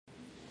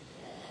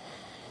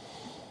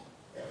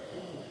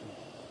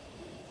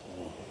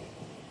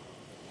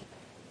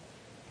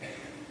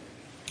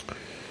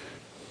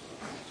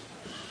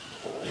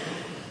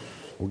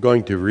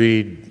going to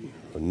read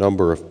a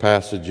number of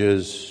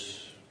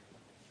passages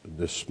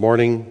this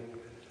morning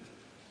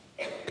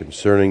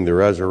concerning the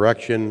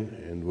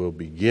resurrection, and we'll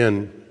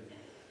begin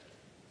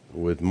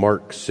with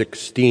Mark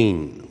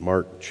 16,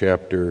 Mark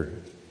chapter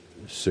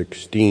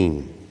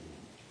 16.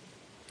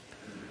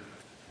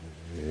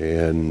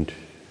 And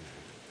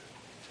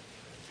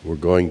we're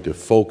going to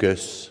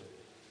focus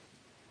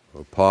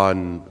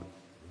upon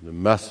the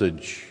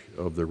message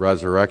of the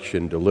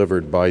resurrection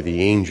delivered by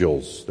the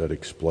angels that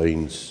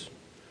explains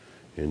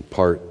in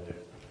part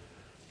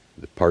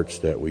the parts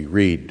that we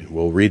read.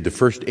 We'll read the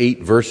first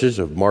 8 verses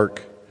of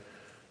Mark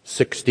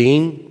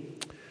 16.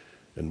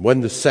 And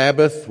when the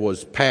Sabbath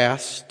was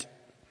past,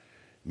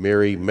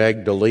 Mary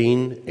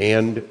Magdalene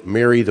and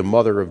Mary the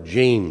mother of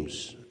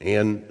James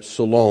and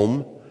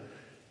Salome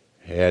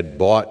had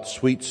bought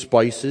sweet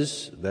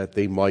spices that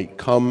they might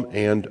come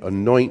and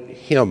anoint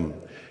him.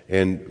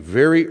 And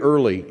very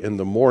early in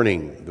the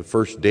morning, the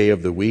first day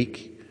of the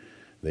week,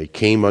 they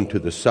came unto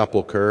the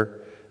sepulchre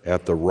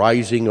at the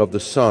rising of the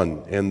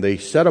sun, and they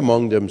said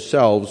among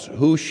themselves,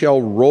 Who shall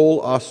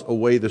roll us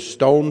away the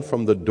stone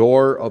from the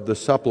door of the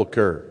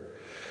sepulchre?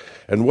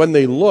 And when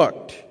they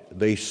looked,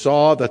 they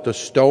saw that the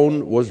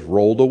stone was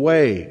rolled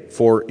away,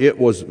 for it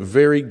was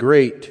very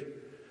great.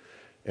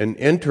 And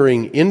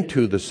entering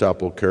into the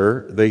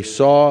sepulchre, they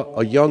saw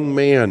a young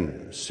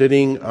man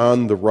sitting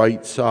on the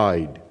right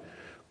side,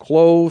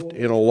 clothed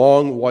in a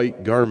long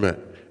white garment,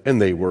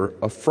 and they were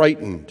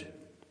affrighted.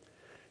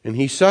 And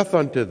he saith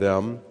unto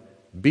them,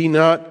 Be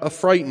not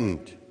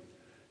affrighted.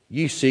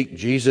 Ye seek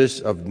Jesus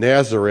of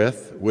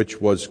Nazareth, which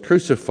was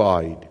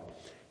crucified.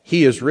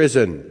 He is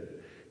risen.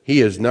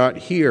 He is not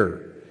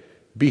here.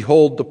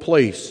 Behold the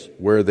place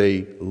where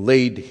they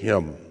laid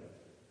him.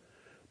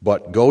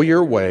 But go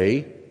your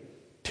way,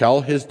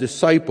 tell his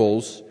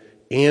disciples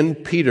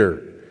and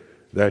Peter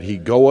that he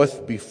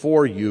goeth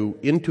before you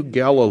into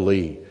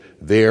Galilee.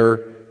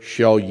 There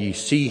shall ye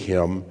see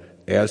him,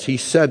 as he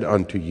said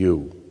unto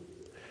you.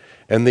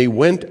 And they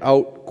went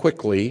out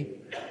quickly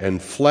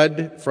and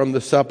fled from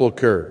the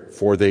sepulchre,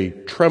 for they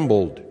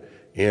trembled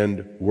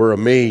and were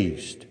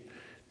amazed.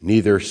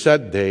 Neither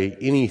said they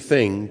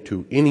anything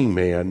to any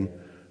man,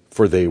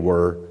 for they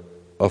were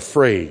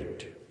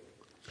afraid.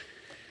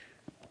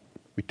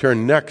 We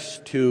turn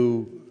next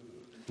to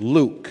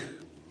Luke,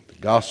 the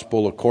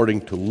Gospel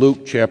according to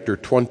Luke chapter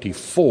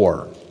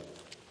 24.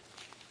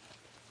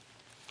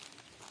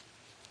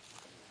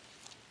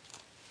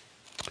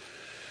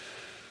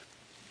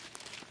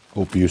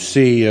 Hope you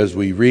see as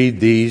we read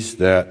these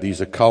that these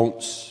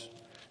accounts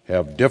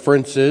have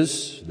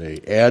differences.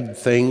 They add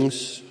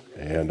things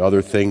and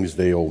other things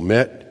they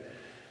omit,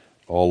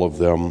 all of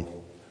them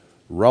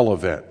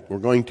relevant. We're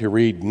going to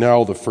read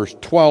now the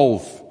first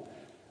 12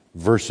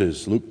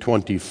 verses, Luke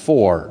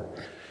 24.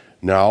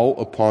 Now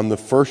upon the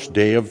first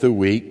day of the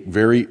week,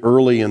 very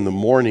early in the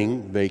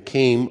morning, they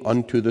came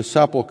unto the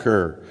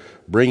sepulchre,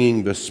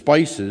 bringing the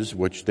spices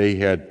which they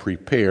had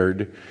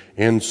prepared,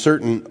 and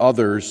certain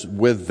others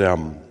with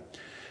them.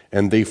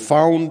 And they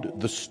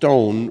found the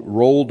stone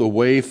rolled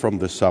away from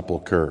the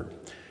sepulchre.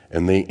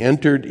 And they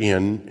entered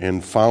in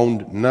and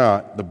found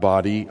not the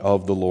body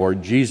of the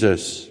Lord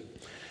Jesus.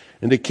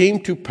 And it came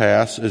to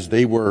pass, as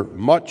they were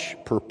much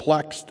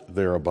perplexed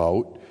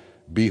thereabout,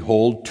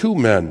 behold, 2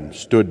 men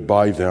stood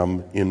by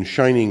them in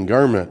shining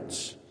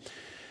garments.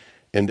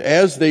 And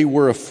as they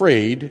were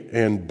afraid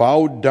and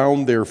bowed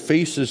down their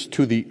faces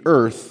to the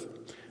earth,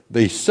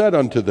 they said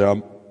unto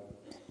them,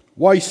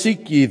 Why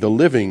seek ye the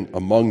living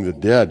among the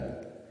dead?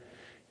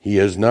 He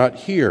is not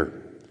here,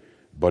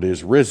 but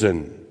is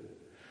risen.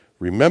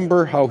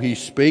 Remember how he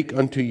spake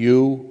unto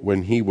you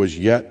when he was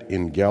yet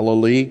in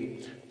Galilee,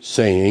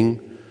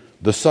 saying,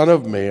 The Son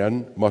of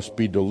Man must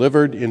be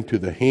delivered into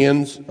the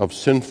hands of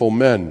sinful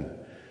men,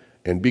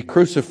 and be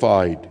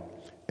crucified,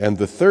 and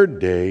the 3rd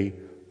day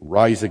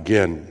rise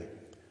again.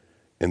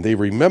 And they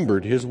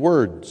remembered his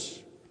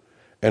words,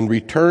 and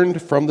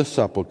returned from the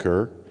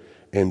sepulchre,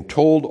 and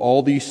told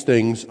all these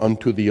things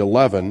unto the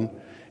 11,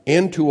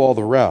 and to all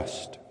the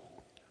rest.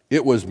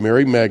 It was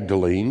Mary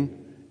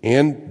Magdalene,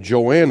 and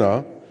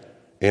Joanna,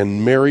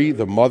 and Mary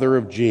the mother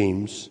of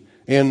James,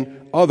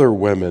 and other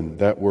women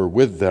that were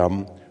with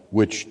them,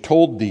 which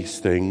told these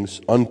things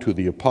unto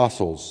the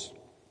apostles.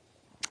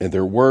 And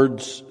their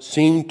words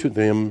seemed to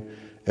them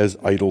as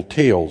idle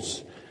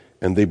tales,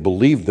 and they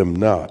believed them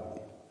not.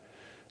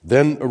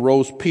 Then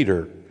arose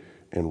Peter,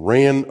 and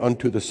ran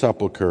unto the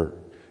sepulchre,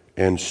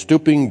 and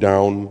stooping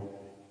down,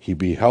 he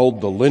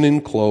beheld the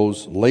linen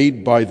clothes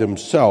laid by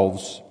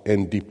themselves,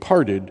 and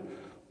departed,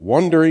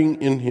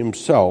 wondering in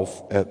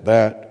himself at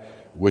that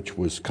which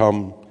was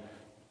come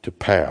to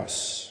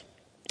pass.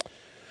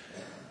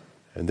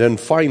 And then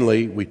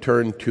finally, we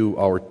turn to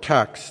our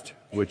text,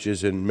 which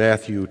is in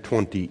Matthew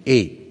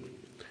 28.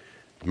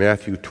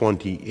 Matthew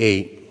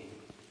 28.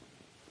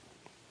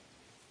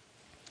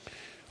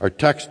 Our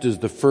text is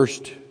the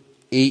first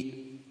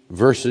 8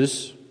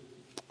 verses.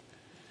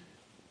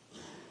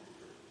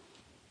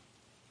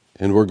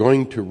 And we're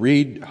going to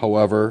read,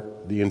 however,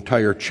 the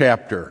entire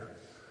chapter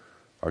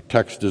Our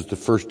text is the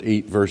first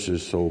 8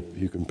 verses, so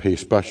you can pay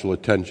special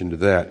attention to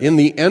that. In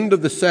the end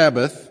of the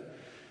Sabbath,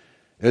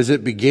 as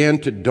it began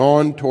to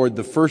dawn toward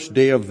the first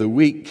day of the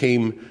week,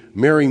 came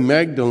Mary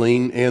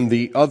Magdalene and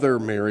the other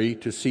Mary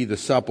to see the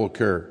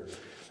sepulchre.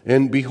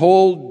 And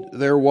behold,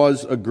 there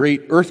was a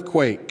great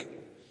earthquake,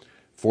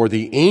 for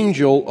the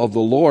angel of the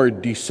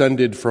Lord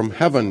descended from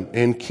heaven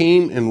and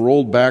came and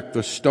rolled back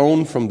the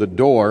stone from the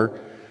door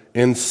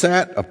and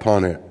sat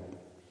upon it.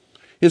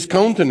 His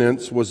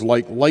countenance was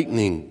like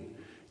lightning,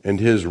 and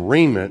his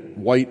raiment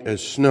white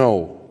as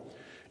snow.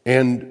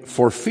 And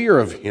for fear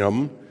of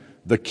him,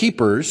 the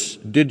keepers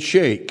did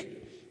shake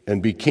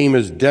and became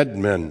as dead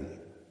men.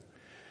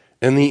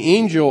 And the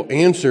angel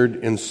answered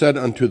and said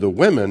unto the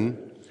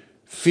women,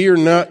 Fear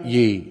not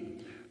ye,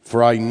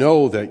 for I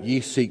know that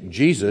ye seek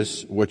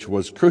Jesus, which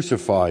was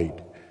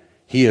crucified.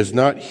 He is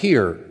not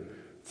here,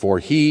 for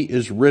he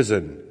is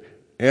risen,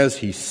 as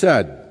he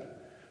said.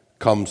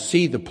 Come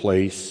see the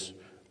place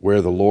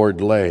where the Lord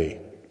lay.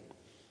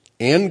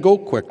 And go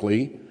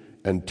quickly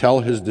and tell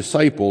his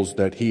disciples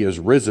that he is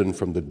risen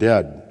from the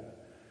dead.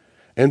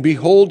 And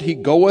behold, he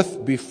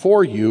goeth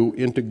before you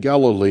into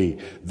Galilee.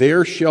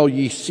 There shall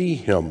ye see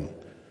him.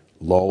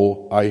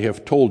 Lo, I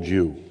have told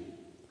you.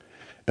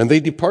 And they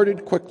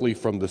departed quickly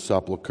from the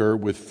sepulchre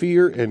with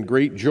fear and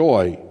great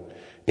joy,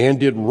 and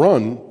did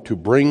run to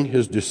bring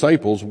his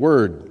disciples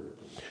word.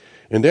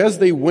 And as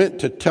they went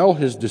to tell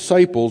his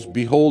disciples,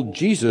 behold,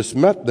 Jesus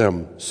met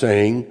them,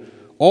 saying,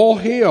 All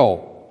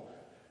hail!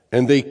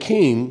 And they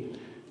came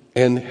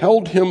and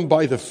held him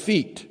by the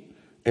feet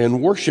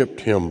and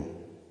worshipped him.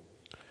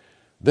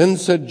 Then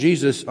said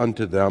Jesus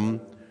unto them,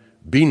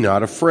 Be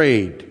not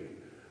afraid.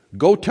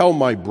 Go tell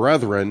my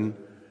brethren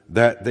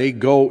that they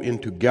go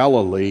into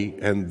Galilee,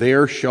 and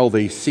there shall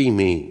they see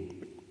me.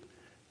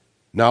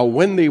 Now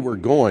when they were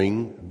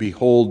going,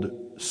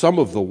 behold, some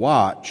of the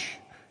watch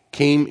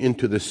came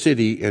into the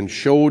city and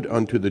showed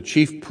unto the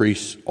chief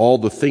priests all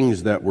the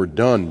things that were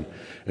done.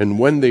 And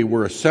when they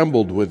were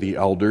assembled with the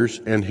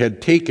elders and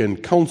had taken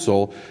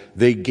counsel,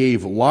 they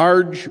gave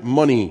large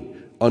money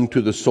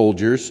unto the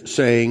soldiers,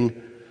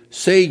 saying,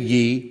 Say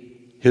ye,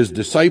 his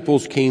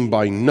disciples came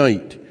by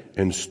night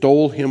and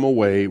stole him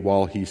away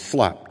while he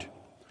slept.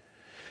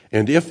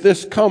 And if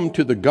this come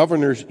to the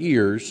governor's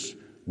ears,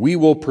 we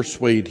will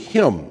persuade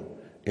him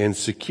and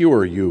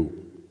secure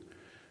you.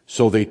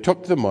 So they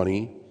took the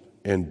money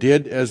and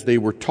did as they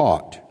were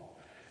taught.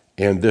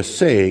 And this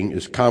saying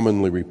is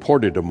commonly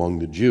reported among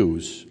the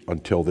Jews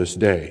until this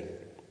day.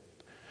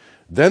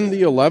 Then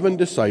the 11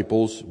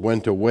 disciples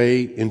went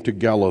away into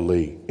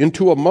Galilee,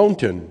 into a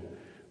mountain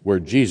where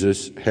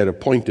Jesus had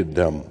appointed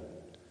them.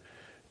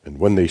 And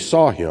when they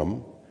saw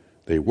him,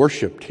 they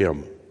worshipped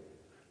him,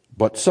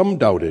 but some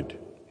doubted.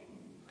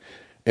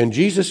 And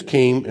Jesus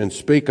came and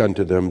spake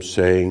unto them,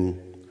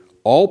 saying,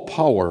 All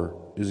power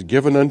is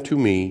given unto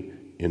me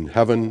in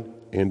heaven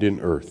and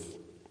in earth.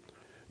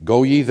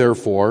 Go ye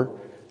therefore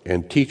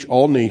and teach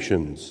all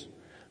nations,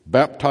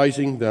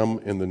 baptizing them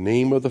in the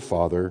name of the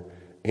Father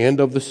and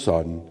of the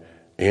Son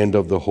and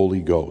of the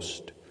Holy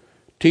Ghost,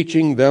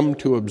 teaching them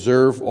to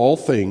observe all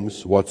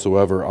things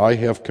whatsoever I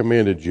have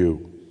commanded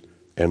you.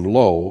 And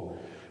lo,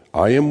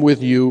 I am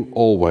with you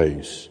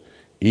always,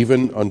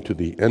 even unto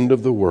the end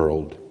of the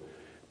world.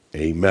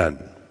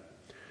 Amen.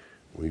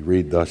 We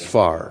read thus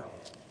far.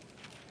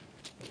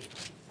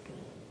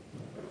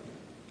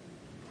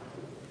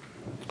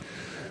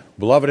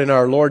 Beloved in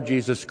our Lord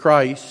Jesus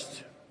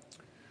Christ,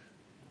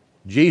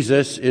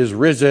 Jesus is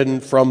risen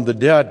from the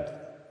dead.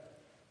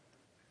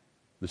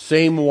 The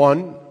same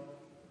one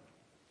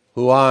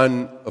who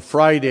on a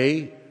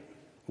Friday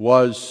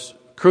was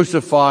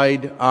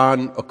crucified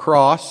on a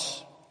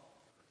cross,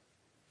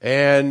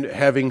 and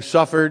having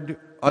suffered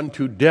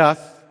unto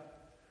death,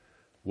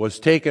 was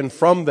taken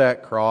from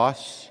that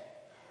cross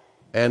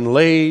and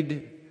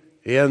laid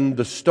in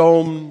the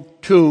stone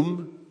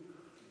tomb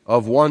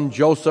of one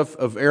Joseph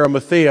of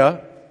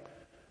Arimathea.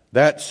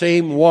 That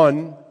same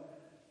one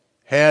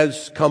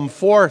has come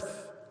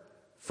forth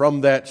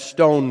from that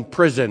stone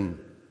prison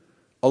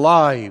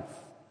alive.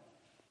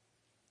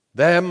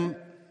 Then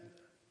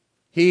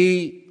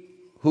he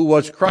who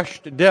was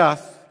crushed to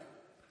death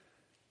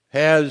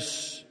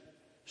has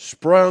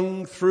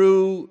sprung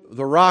through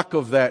the rock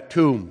of that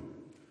tomb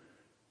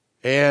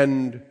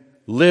and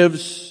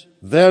lives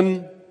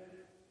then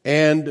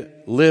and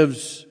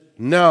lives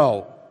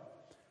now,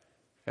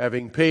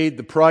 having paid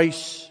the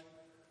price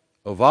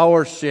of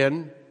our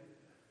sin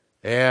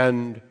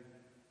and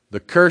the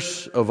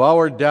curse of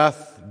our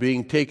death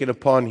being taken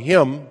upon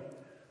him,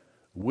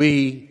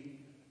 we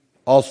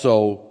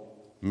also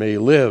may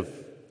live.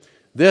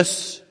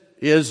 This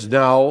is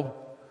now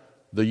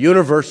the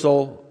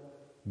universal,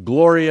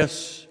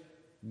 glorious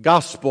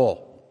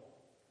gospel.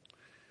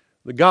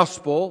 The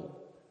gospel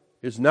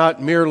is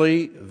not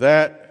merely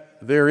that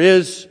there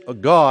is a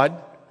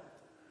God,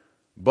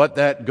 but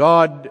that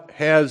God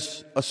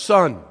has a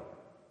Son.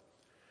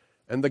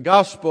 And the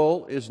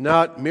gospel is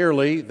not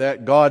merely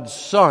that God's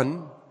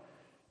Son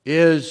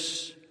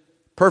is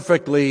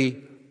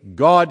perfectly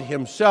God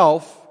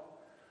himself,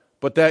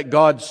 but that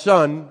God's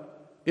Son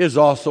is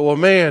also a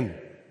man.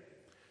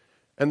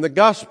 And the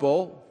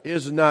gospel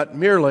is not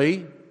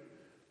merely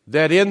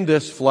that in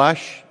this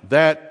flesh,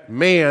 that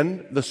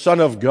man, the Son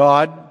of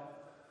God,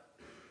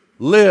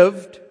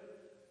 lived,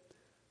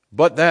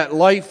 but that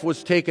life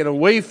was taken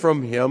away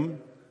from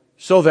him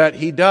so that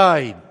he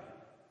died.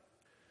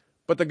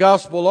 But the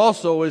gospel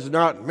also is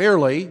not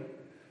merely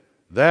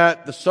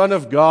that the Son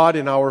of God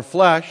in our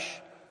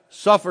flesh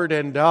suffered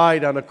and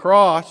died on a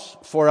cross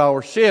for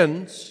our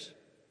sins,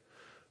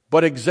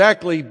 but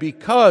exactly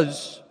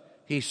because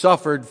he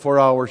suffered for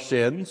our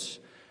sins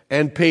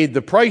and paid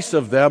the price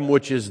of them,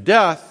 which is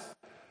death,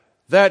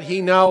 that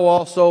he now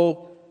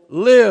also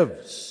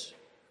lives.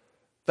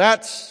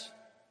 That's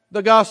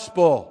the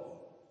gospel.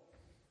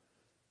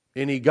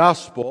 Any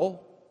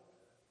gospel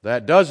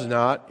that does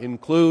not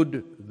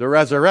include the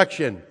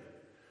resurrection,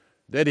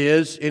 that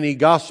is, any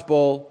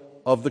gospel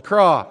of the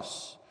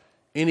cross,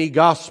 any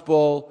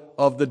gospel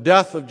of the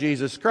death of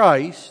Jesus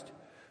Christ,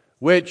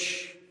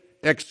 which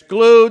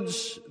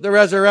excludes the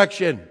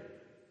resurrection,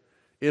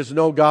 is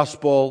no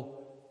gospel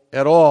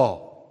at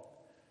all.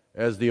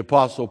 As the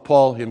Apostle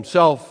Paul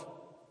himself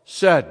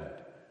said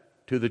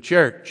to the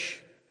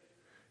church,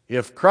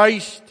 if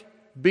Christ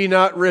be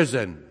not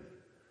risen,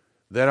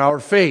 then our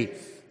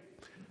faith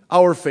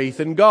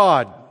in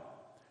God,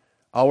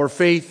 our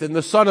faith in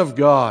the Son of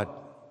God,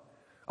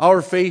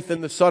 our faith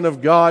in the Son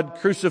of God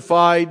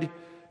crucified,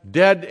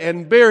 dead,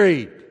 and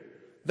buried,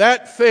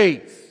 that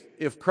faith,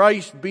 if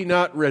Christ be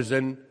not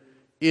risen,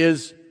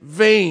 is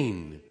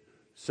vain,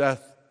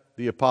 saith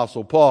the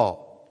Apostle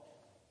Paul.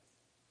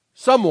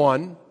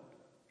 Someone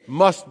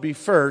must be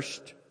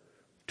first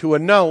to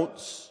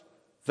announce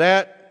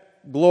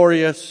that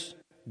glorious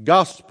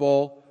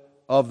gospel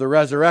of the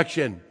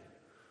resurrection,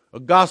 a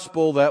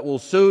gospel that will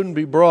soon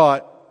be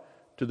brought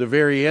to the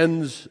very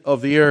ends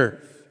of the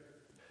earth.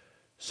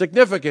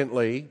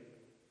 Significantly,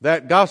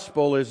 that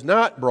gospel is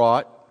not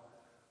brought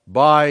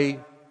by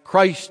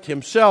Christ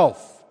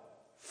himself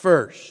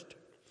first.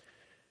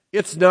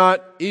 It's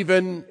not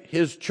even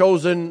his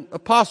chosen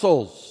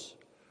apostles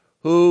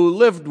who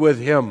lived with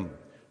him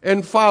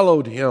and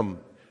followed him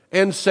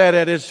and sat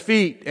at his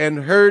feet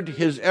and heard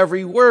his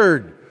every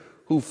word,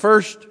 who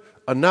first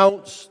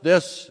announced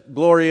this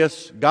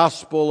glorious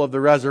gospel of the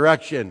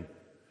resurrection.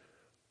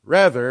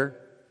 Rather,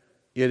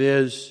 it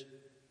is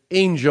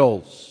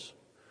angels.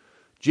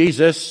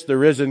 Jesus, the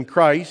risen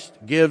Christ,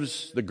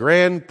 gives the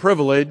grand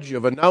privilege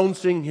of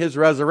announcing his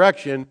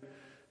resurrection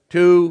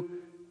to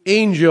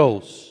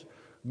angels,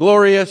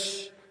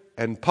 glorious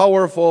and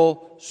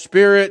powerful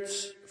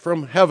spirits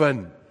from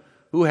heaven,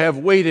 who have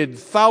waited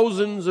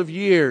thousands of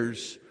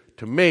years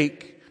to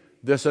make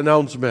this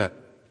announcement.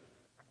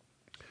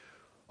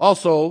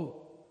 Also,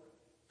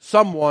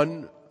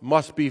 someone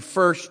must be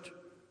first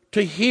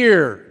to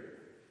hear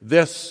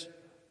this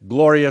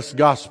glorious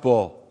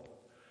gospel.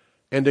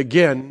 And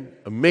again,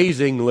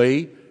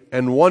 amazingly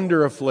and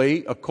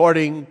wonderfully,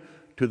 according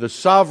to the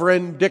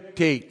sovereign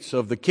dictates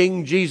of the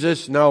King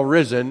Jesus now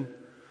risen,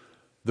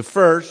 the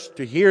first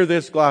to hear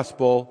this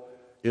gospel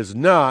is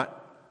not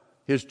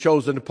his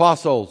chosen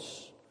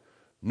apostles,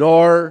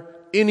 nor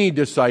any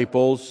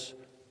disciples,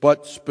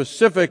 but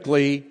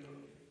specifically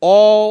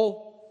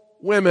all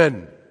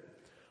women,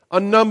 a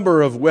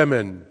number of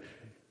women,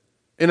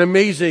 an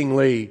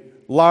amazingly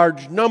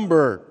large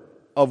number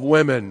of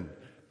women,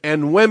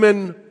 and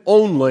women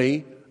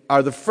only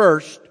are the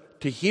first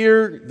to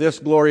hear this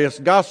glorious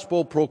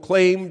gospel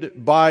proclaimed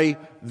by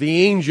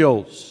the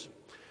angels.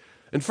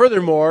 And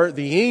furthermore,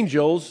 the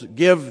angels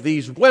give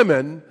these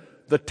women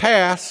the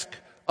task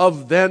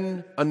of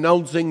then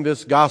announcing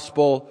this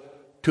gospel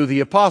to the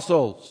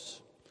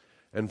apostles.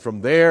 And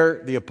from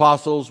there, the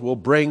apostles will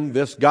bring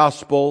this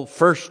gospel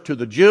first to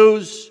the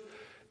Jews,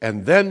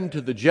 and then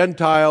to the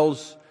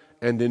Gentiles,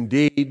 and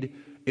indeed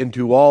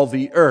into all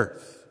the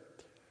earth.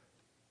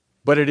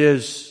 But it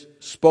is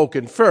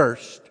spoken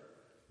first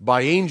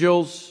by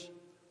angels,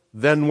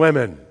 then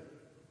women.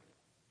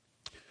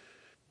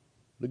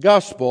 The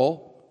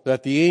gospel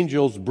that the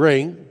angels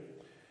bring,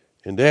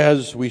 and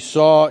as we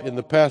saw in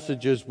the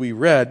passages we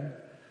read,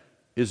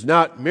 is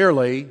not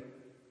merely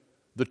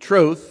the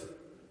truth,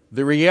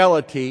 the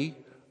reality,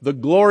 the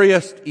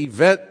glorious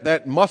event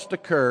that must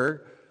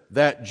occur,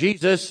 that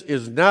Jesus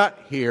is not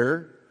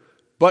here,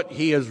 but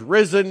he is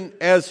risen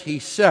as he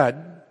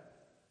said.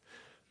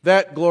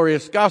 That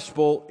glorious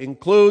gospel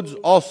includes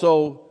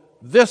also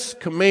this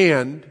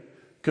command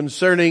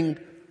concerning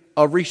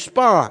a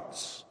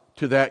response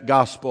to that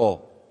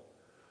gospel.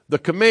 The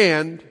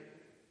command,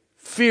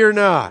 fear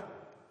not.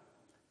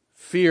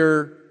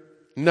 Fear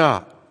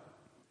not.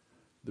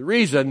 The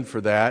reason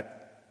for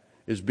that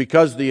is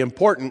because the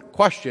important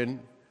question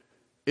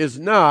is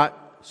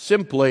not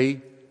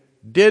simply,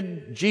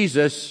 did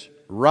Jesus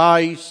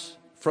rise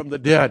from the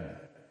dead?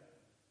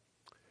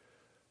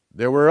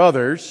 There were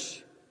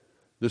others,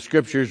 the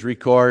scriptures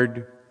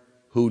record,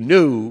 who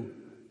knew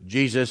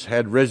Jesus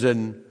had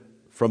risen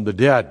from the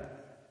dead.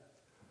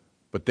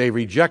 But they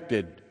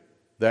rejected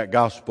that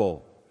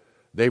gospel.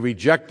 They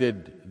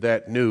rejected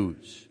that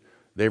news.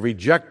 They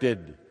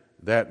rejected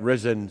that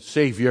risen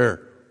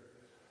Savior.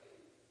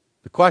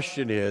 The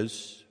question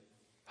is,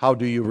 how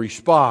do you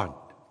respond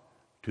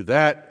to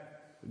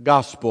that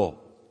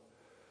gospel?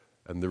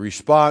 And the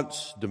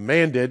response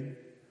demanded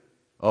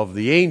of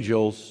the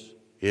angels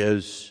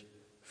is,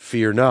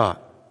 fear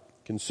not.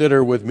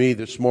 Consider with me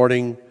this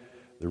morning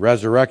the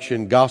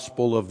resurrection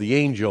gospel of the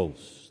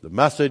angels, the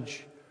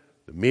message,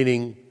 the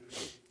meaning,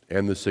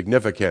 and the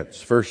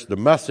significance. First, the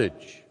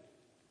message.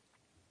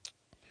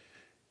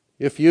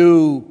 If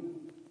you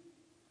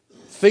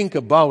think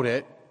about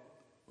it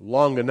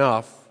long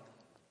enough,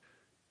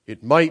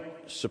 it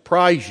might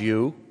surprise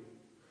you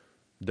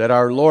that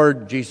our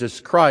Lord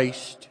Jesus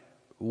Christ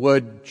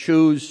would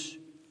choose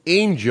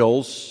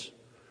angels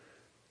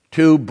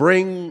to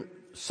bring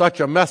such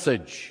a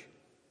message.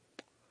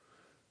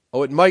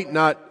 Oh, it might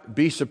not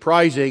be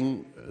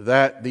surprising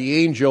that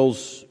the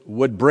angels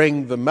would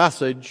bring the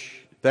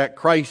message that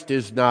Christ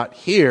is not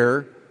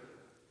here,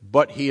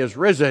 but he is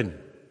risen.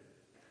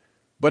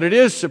 But it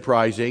is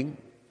surprising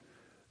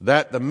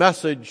that the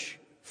message,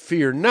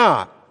 fear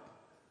not,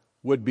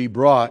 would be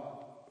brought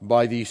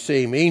by these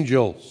same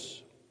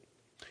angels.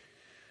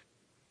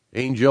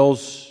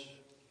 Angels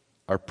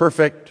are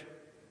perfect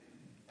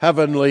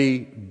heavenly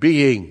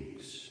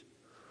beings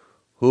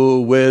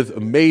who with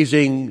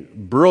amazing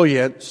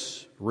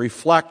brilliance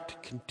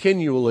reflect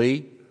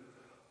continually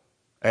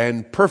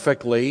and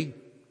perfectly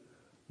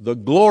the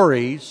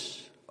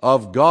glories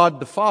of God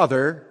the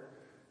Father,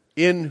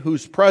 in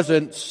whose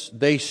presence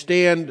they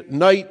stand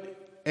night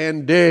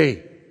and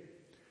day.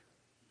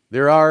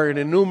 There are an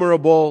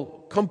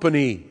innumerable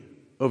company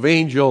of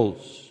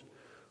angels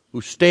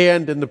who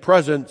stand in the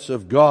presence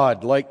of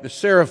God, like the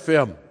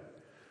seraphim,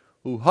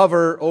 who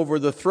hover over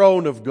the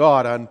throne of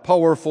God on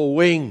powerful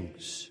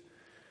wings,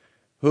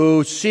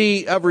 who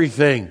see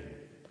everything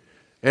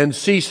and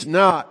cease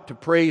not to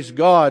praise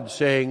God,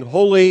 saying,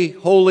 Holy,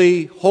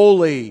 holy,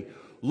 holy,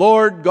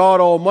 Lord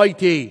God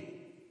Almighty.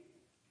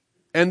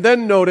 And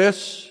then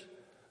notice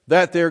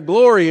that their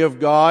glory of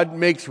God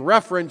makes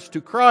reference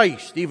to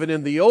Christ, even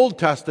in the Old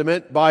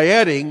Testament, by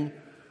adding,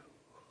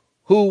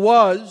 who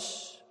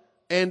was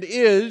and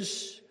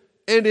is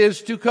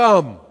to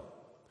come.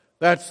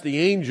 That's the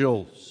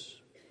angels.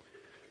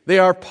 They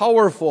are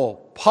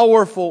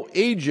powerful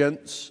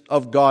agents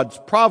of God's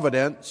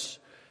providence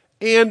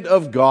and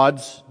of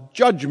God's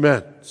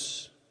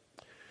judgments.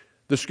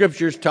 The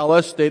Scriptures tell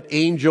us that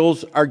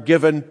angels are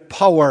given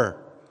power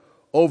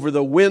over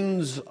the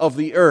winds of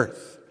the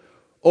earth,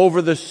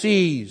 over the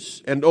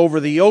seas, and over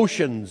the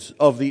oceans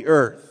of the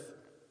earth.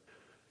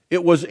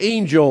 It was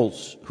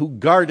angels who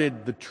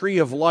guarded the tree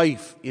of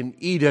life in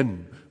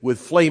Eden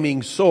with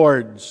flaming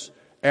swords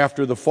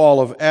after the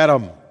fall of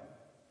Adam.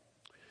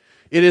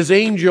 It is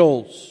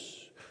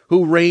angels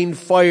who rained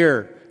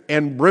fire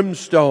and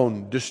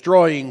brimstone,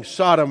 destroying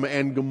Sodom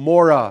and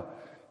Gomorrah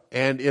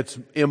and its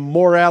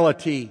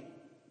immorality.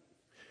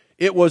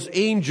 It was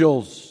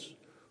angels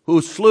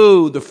who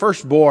slew the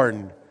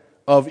firstborn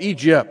of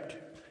Egypt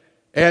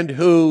and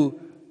who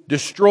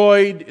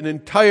destroyed an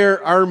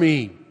entire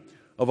army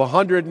of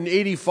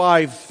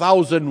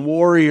 185,000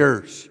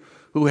 warriors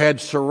who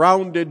had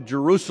surrounded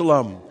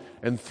Jerusalem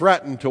and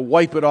threatened to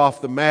wipe it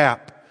off the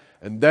map,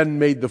 and then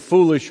made the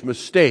foolish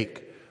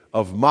mistake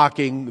of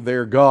mocking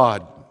their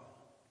God.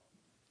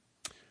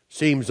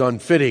 Seems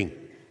unfitting,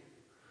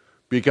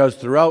 because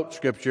throughout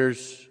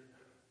Scriptures,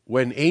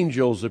 when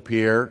angels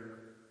appear,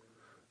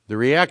 the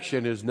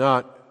reaction is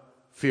not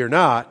fear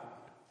not,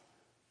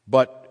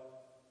 but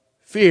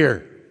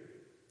fear.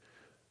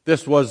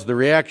 This was the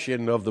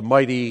reaction of the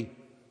mighty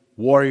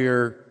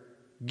warrior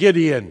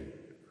Gideon,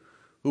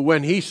 who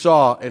when he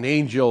saw an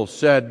angel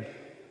said,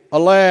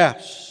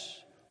 Alas,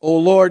 O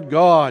Lord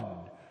God,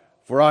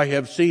 for I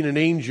have seen an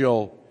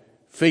angel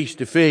face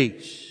to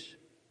face.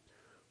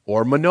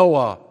 Or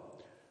Manoah,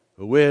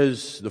 who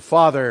is the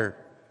father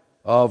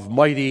of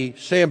mighty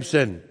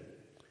Samson,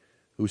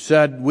 who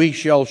said, We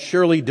shall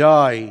surely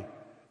die,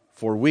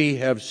 for we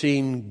have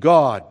seen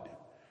God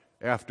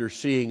after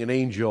seeing an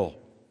angel.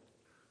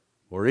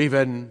 Or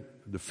even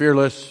the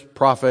fearless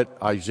prophet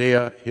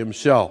Isaiah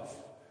himself,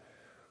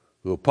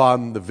 who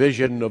upon the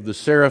vision of the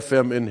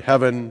seraphim in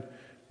heaven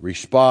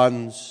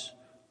responds,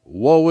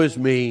 Woe is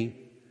me,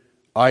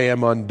 I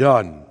am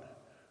undone,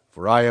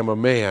 for I am a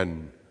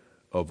man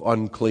of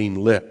unclean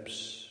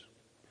lips.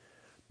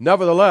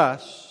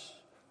 Nevertheless,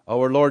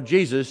 our Lord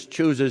Jesus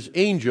chooses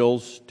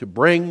angels to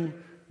bring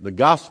the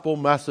gospel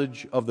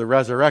message of the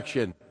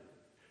resurrection.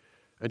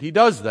 And he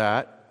does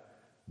that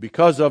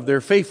because of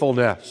their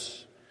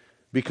faithfulness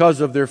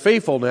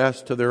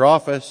to their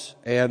office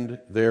and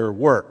their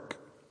work.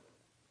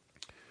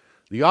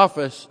 The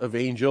office of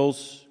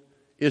angels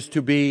is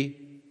to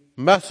be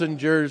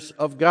messengers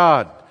of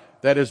God.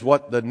 That is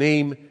what the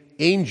name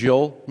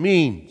angel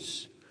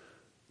means.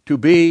 To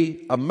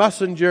be a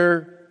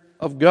messenger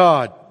of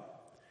God.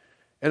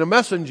 And a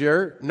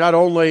messenger not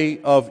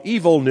only of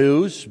evil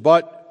news,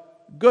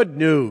 but good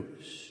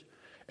news.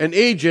 And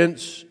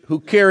agents who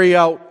carry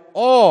out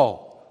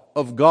all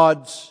of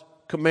God's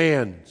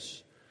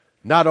commands.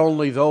 not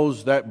only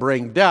those that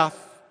bring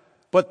death,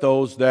 but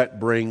those that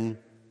bring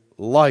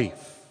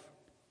life.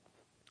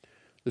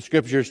 The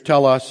Scriptures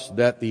tell us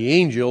that the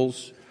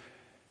angels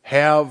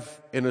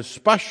have an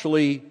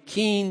especially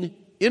keen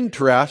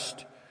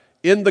interest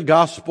in the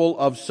gospel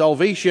of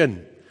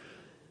salvation,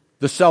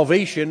 the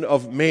salvation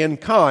of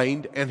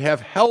mankind, and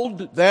have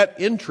held that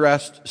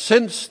interest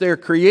since their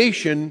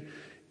creation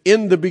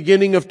in the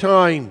beginning of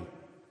time.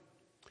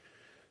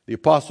 The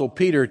Apostle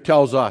Peter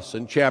tells us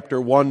in chapter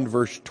 1,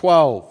 verse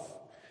 12,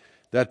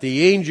 that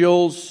the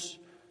angels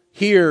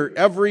hear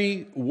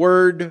every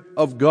word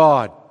of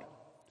God,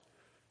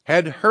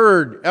 had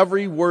heard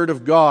every word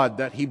of God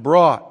that he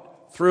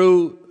brought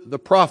through the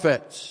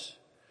prophets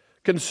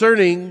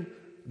concerning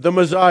the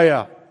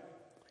Messiah,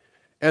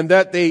 and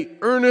that they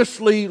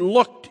earnestly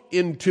looked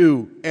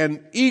into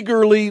and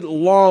eagerly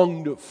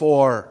longed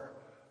for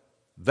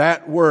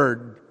that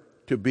word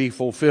to be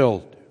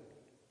fulfilled.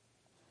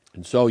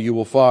 And so you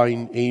will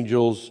find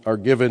angels are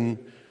given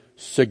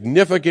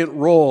significant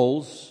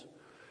roles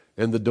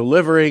in the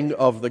delivering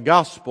of the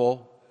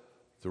gospel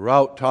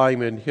throughout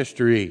time and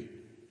history.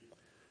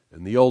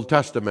 In the Old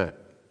Testament,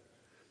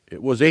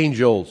 it was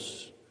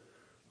angels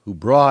who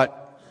brought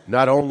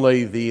not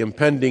only the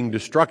impending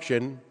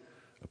destruction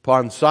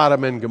upon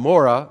Sodom and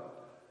Gomorrah,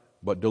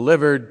 but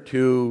delivered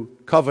to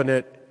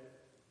covenant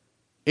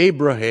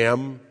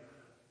Abraham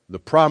the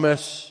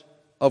promise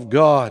of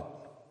God.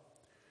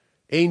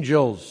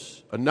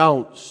 Angels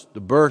announce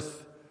the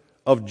birth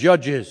of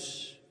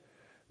judges.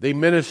 They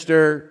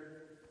minister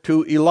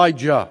to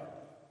Elijah.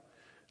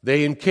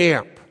 They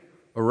encamp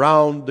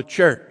around the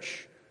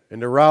church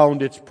and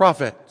around its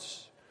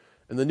prophets.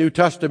 In the New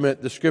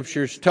Testament, the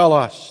Scriptures tell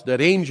us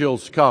that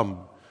angels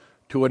come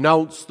to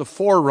announce the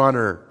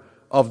forerunner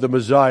of the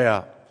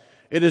Messiah.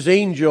 It is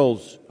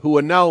angels who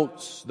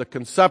announce the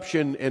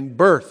conception and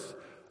birth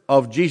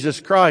of Jesus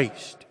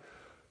Christ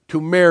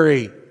to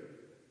Mary,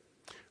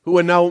 who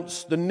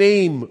announce the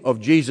name of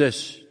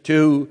Jesus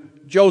to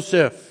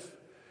Joseph.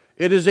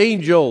 It is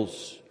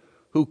angels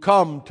who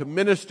come to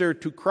minister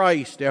to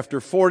Christ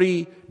after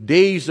 40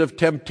 days of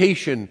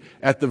temptation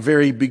at the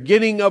very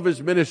beginning of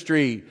his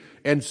ministry.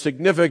 And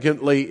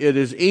significantly, it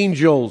is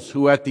angels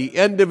who at the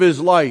end of his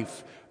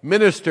life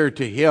minister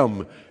to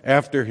him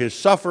after his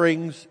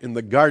sufferings in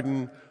the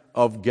Garden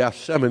of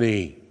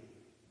Gethsemane.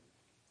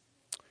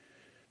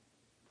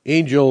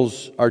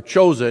 Angels are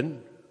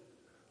chosen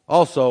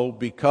also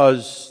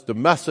because the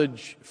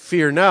message,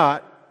 fear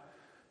not,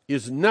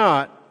 is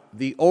not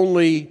the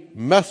only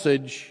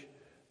message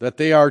that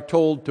they are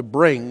told to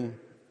bring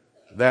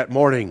that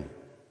morning.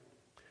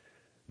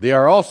 They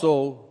are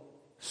also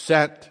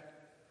sent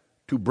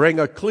to bring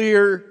a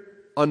clear,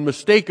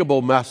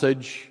 unmistakable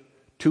message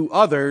to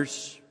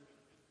others.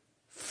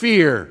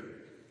 Fear.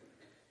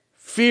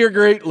 Fear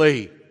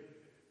greatly.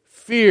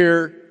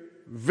 Fear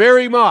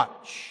very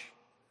much.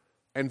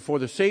 And for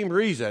the same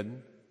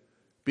reason,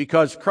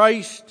 because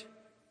Christ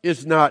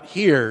is not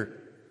here,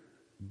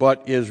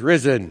 but is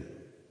risen.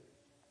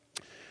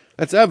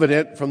 That's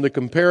evident from the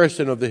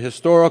comparison of the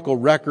historical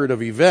record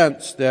of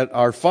events that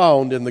are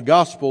found in the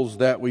Gospels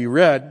that we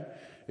read,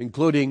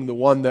 including the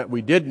one that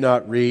we did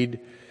not read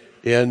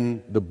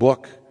in the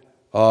book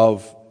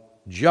of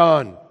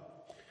John.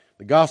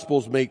 The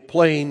Gospels make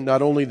plain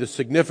not only the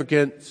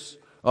significance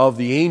of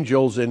the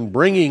angels in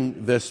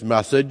bringing this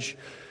message,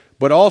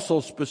 but also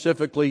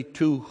specifically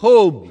to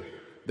whom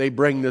they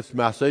bring this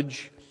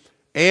message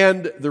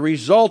and the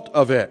result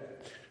of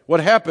it.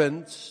 What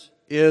happens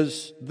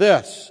is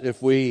this,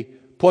 if we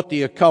put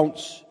the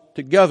accounts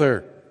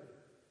together.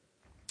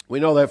 We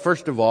know that,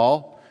 first of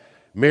all,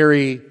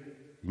 Mary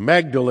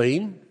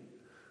Magdalene,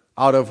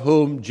 out of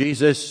whom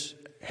Jesus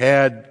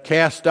had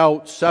cast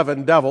out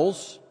 7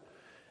 devils,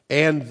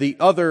 and the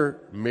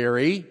other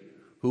Mary,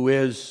 who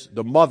is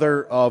the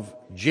mother of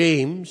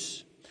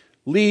James,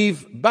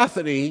 leave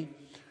Bethany,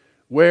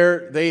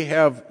 where they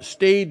have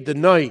stayed the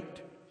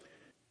night.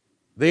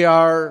 They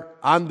are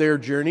on their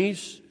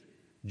journeys,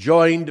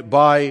 joined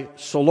by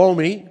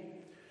Salome,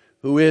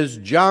 who is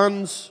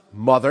John's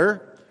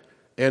mother,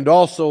 and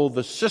also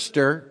the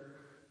sister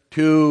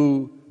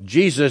to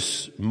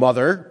Jesus'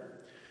 mother.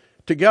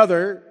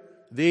 Together,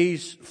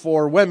 these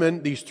 3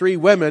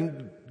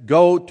 women,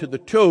 go to the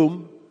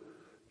tomb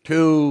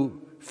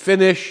to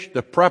finish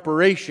the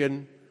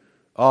preparation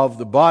of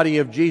the body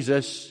of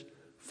Jesus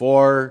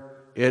for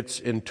its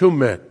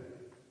entombment.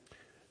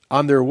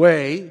 On their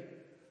way,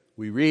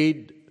 we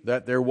read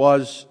that there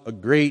was a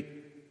great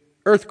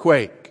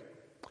earthquake.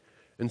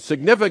 And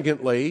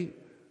significantly,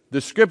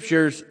 the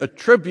Scriptures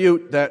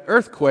attribute that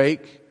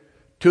earthquake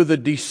to the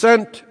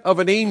descent of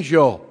an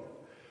angel.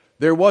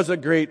 There was a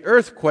great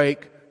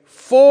earthquake,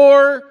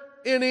 for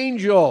an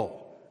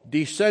angel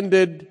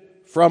descended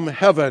from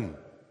heaven.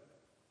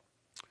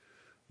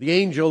 The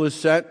angel is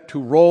sent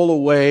to roll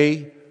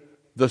away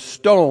the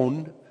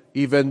stone,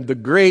 even the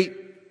great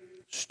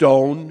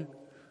stone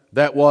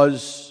that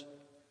was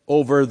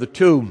over the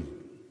tomb.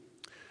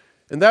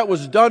 And that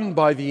was done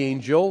by the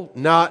angel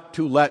not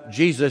to let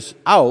Jesus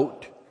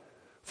out,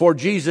 For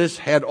Jesus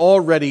had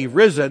already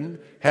risen,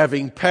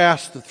 having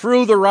passed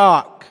through the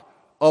rock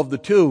of the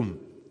tomb.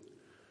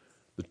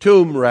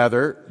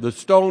 The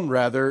stone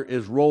rather,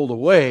 is rolled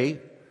away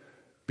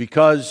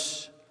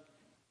because,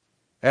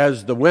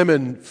 as the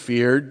women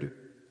feared,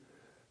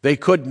 they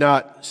could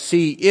not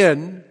see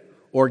in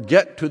or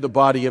get to the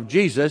body of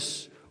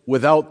Jesus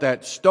without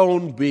that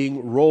stone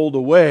being rolled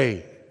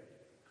away.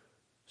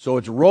 So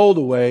it's rolled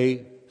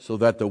away so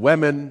that the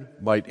women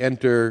might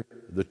enter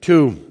the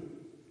tomb.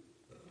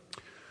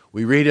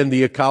 We read in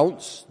the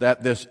accounts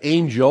that this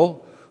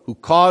angel who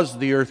caused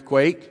the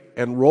earthquake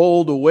and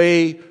rolled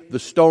away the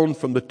stone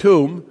from the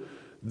tomb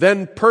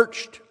then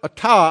perched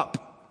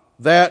atop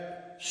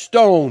that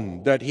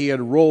stone that he had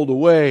rolled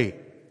away.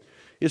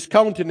 His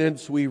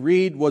countenance, we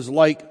read, was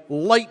like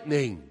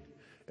lightning,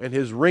 and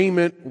his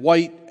raiment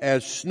white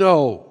as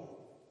snow.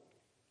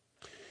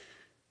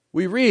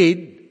 We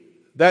read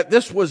that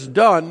this was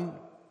done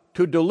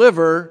to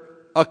deliver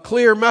a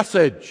clear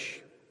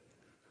message.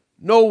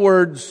 No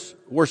words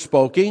were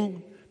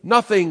spoken,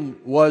 nothing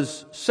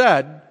was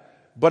said,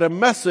 but a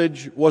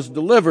message was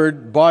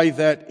delivered by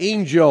that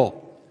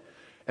angel.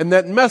 And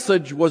that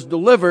message was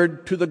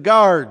delivered to the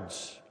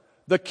guards,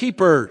 the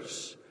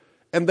keepers.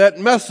 And that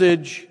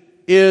message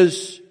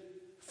is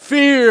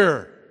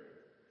fear.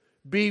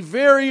 Be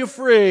very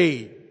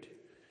afraid.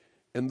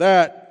 And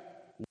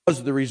that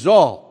was the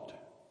result.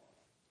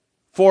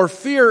 For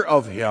fear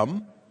of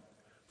him,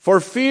 for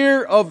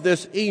fear of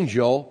this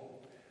angel,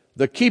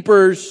 the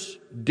keepers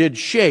did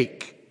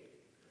shake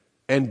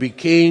and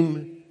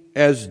became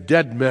as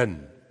dead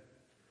men.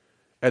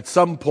 At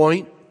some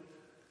point,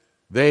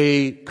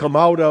 they come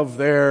out of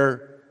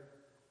their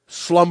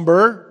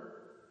slumber,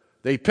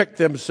 they pick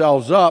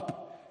themselves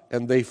up,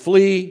 and they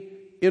flee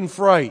in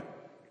fright.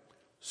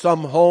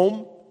 Some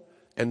home,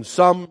 and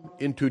some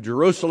into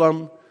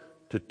Jerusalem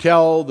to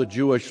tell the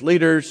Jewish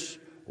leaders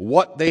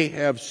what they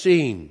have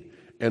seen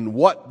and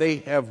what they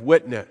have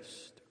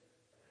witnessed.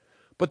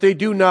 But they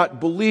do not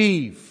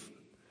believe,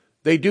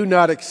 they do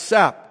not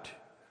accept,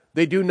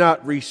 they do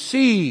not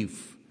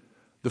receive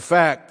the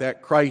fact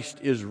that Christ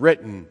is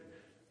risen,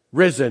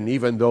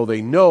 even though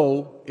they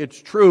know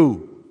it's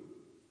true.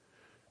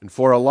 And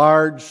for a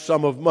large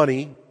sum of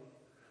money,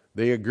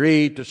 they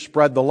agree to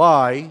spread the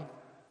lie,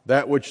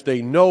 that which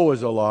they know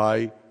is a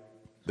lie,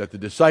 that the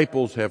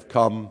disciples have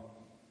come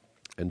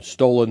and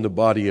stolen the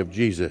body of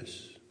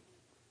Jesus.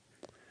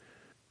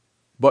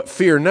 But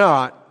fear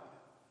not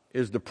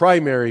is the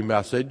primary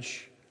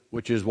message,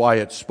 which is why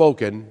it's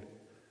spoken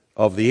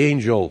of the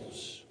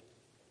angels.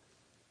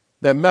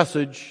 That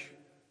message,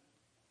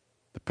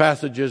 the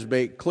passages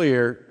make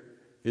clear,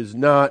 is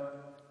not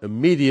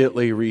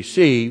immediately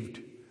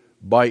received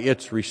by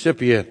its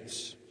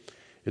recipients.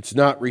 It's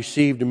not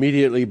received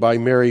immediately by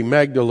Mary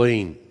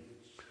Magdalene.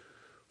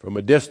 From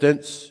a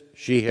distance,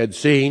 she had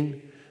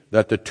seen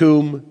that the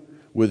tomb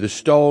with the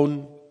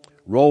stone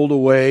rolled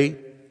away,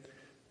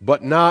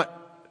 but not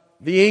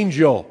the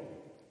angel,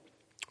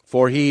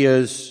 for he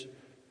is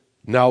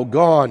now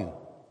gone.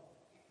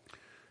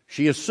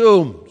 She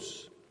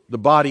assumes the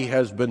body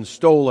has been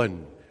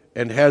stolen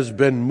and has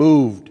been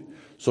moved.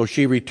 So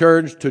she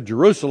returns to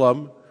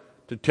Jerusalem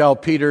to tell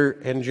Peter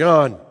and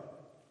John.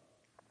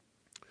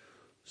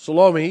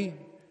 Salome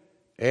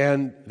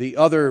and the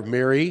other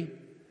Mary,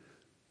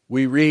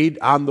 we read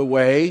on the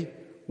way,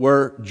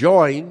 were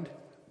joined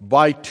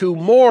by two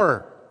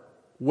more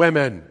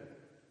women.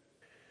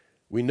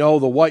 We know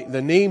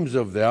the names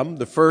of them.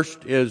 The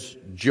first is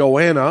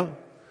Joanna,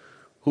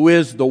 who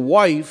is the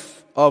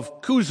wife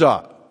of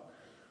Chuza,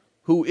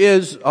 who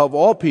is, of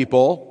all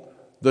people,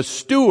 the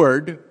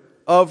steward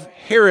of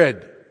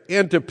Herod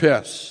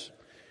Antipas.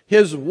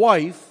 His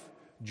wife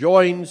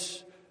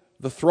joins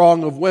the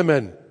throng of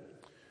women.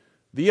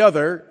 The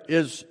other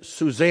is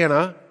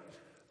Susanna,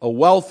 a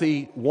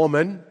wealthy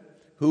woman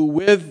who,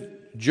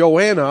 with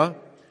Joanna,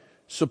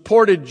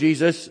 supported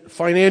Jesus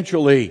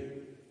financially.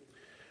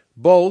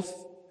 Both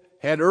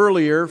had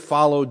earlier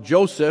followed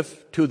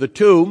Joseph to the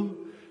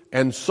tomb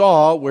and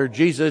saw where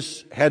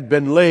Jesus had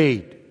been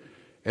laid,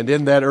 and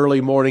in that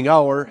early morning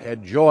hour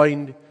had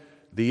joined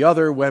the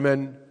other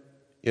women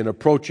in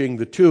approaching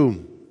the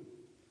tomb.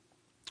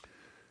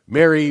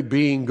 Mary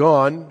being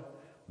gone,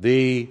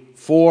 the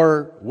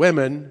four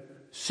women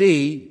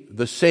see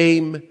the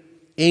same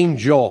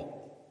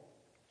angel.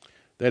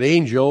 That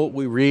angel,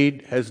 we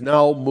read, has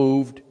now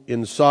moved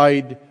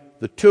inside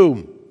the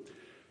tomb,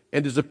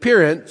 and his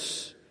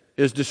appearance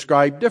is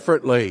described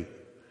differently.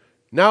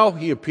 Now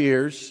he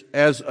appears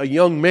as a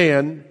young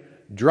man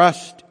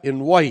dressed in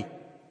white.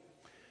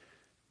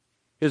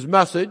 His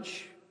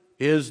message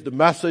is the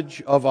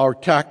message of our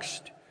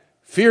text: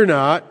 "Fear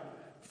not,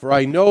 for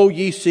I know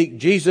ye seek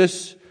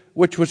Jesus,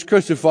 which was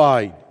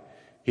crucified.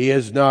 He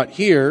is not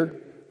here,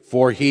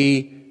 for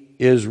he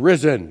is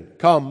risen.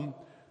 Come,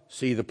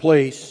 see the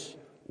place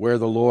where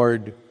the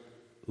Lord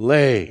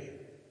lay."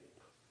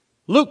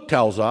 Luke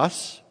tells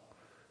us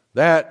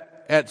that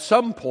at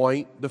some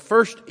point the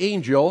first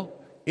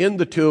angel in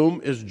the tomb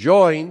is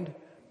joined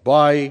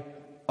by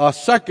a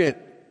second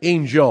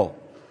angel.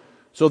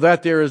 so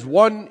that there is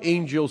one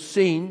angel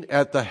seen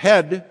at the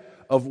head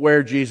of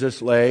where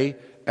Jesus lay,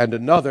 and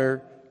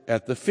another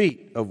at the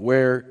feet of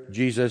where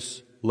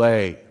Jesus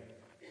lay.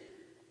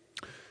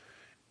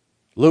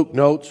 Luke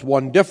notes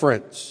one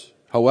difference,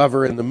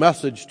 however, in the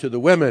message to the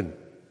women.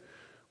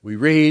 We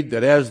read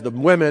that as the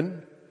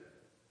women,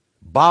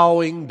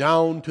 bowing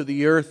down to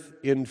the earth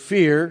in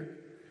fear,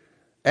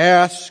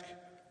 ask,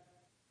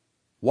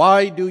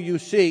 "Why do you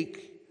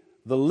seek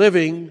the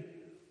living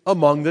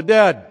among the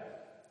dead?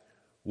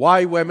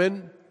 Why,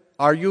 women,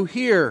 are you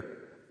here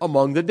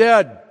among the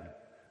dead?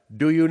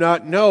 Do you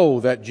not know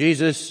that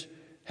Jesus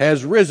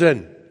has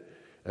risen?"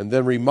 And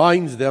then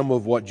reminds them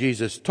of what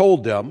Jesus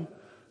told them,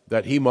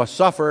 that he must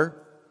suffer,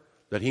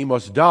 that he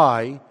must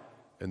die,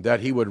 and that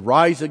he would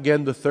rise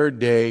again the third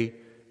day.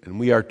 And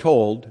we are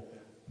told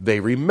they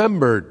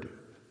remembered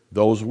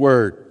those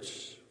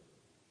words.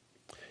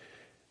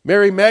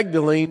 Mary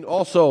Magdalene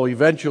also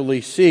eventually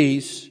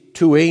sees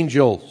two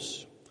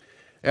angels.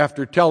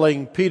 After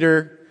telling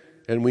Peter,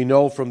 and we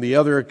know from the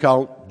other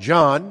account,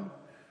 John,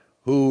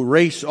 who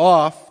race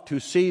off to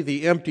see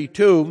the empty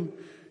tomb,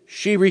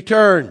 she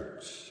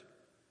returns.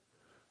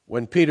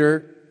 When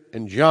Peter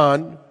and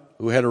John,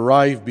 who had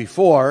arrived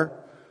before,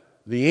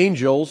 the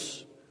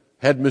angels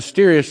had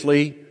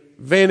mysteriously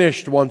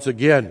vanished once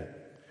again.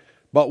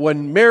 But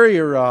when Mary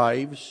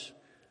arrives,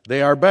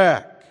 they are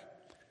back.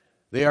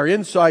 They are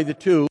inside the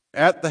tomb,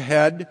 at the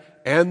head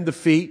and the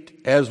feet,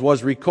 as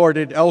was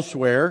recorded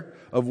elsewhere,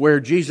 of where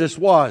Jesus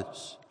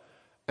was.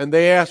 And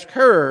they ask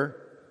her,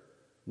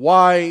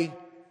 "Why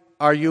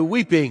are you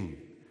weeping?"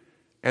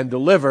 and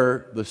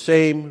deliver the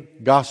same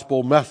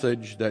gospel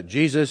message that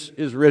Jesus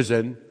is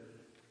risen,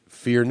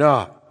 fear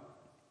not.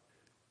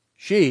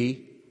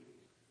 She,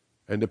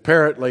 and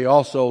apparently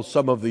also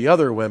some of the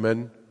other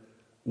women,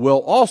 will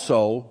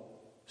also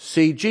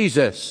see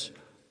Jesus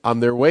on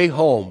their way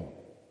home.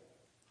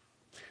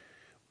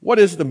 What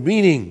is the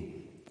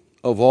meaning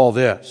of all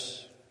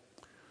this?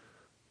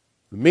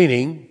 The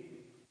meaning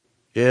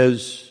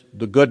is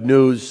the good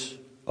news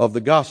of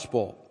the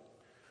gospel.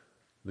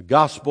 The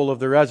gospel of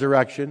the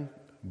resurrection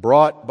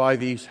brought by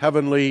these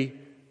heavenly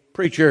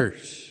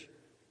preachers.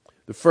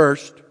 The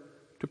first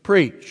to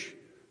preach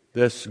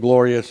this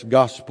glorious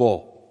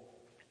gospel.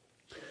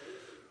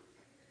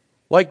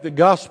 Like the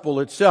gospel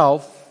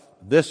itself,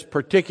 this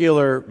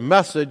particular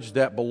message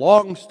that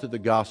belongs to the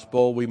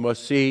gospel, we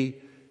must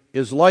see,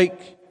 is like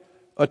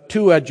a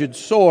two-edged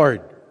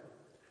sword.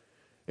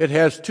 It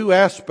has two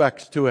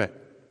aspects to it.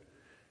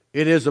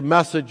 It is a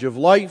message of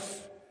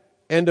life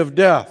and of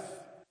death.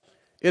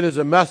 It is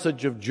a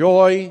message of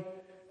joy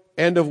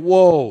and of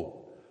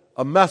woe,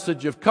 a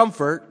message of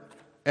comfort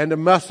and a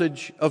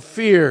message of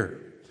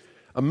fear,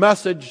 a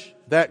message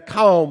that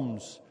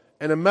calms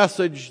and a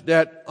message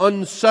that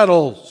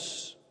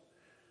unsettles.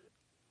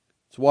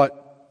 It's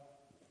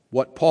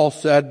what Paul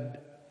said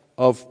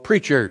of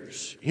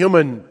preachers,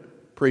 human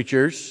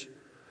preachers,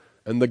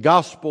 and the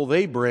gospel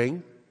they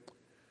bring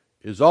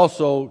is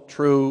also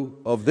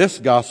true of this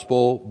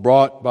gospel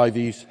brought by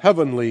these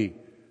heavenly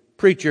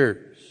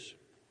preachers.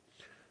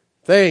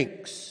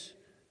 Thanks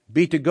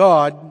be to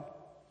God,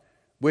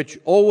 which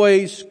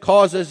always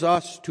causes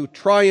us to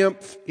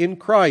triumph in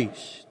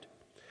Christ,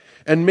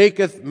 and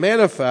maketh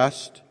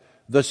manifest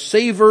the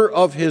savor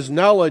of his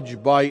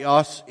knowledge by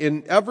us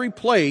in every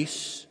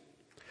place,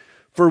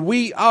 for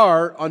we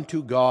are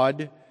unto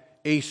God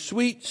a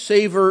sweet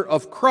savor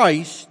of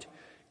Christ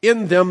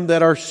in them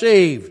that are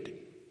saved,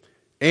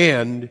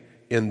 and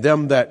in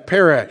them that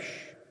perish.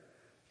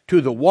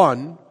 To the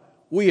one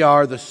we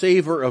are the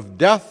savor of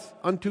death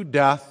unto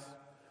death,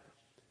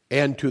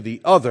 and to the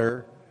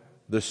other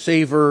the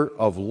savor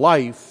of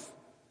life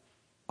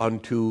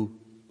unto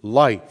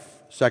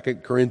life. 2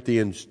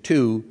 Corinthians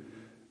 2,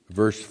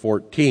 verse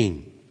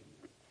 14.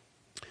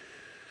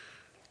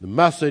 The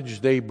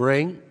message they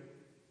bring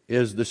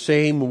is the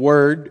same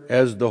word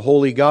as the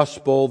Holy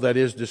Gospel that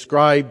is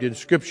described in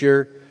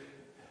Scripture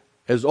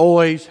as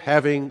always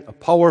having a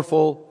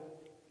powerful,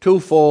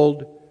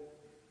 twofold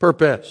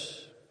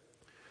purpose.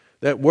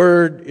 That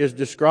word is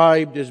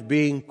described as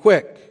being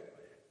quick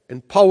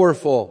and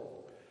powerful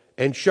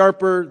and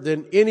sharper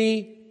than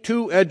any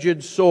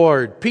two-edged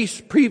sword,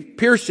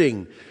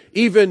 piercing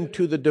even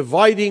to the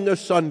dividing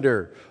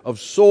asunder of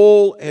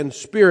soul and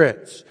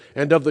spirits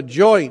and of the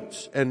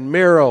joints and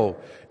marrow,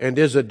 and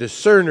is a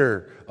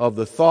discerner of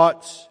the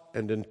thoughts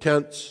and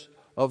intents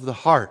of the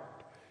heart.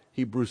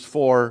 Hebrews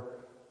 4,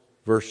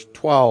 verse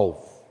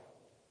 12.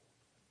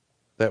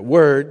 That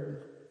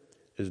word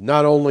is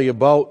not only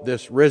about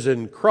this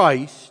risen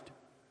Christ,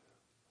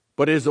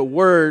 but is a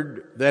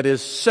word that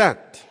is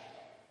sent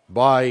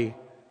by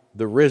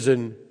the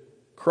risen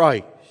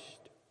Christ.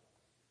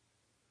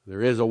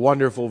 There is a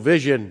wonderful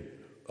vision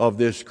of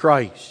this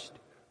Christ,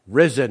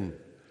 risen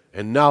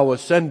and now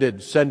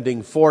ascended,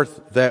 sending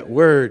forth that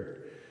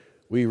word.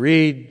 We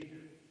read,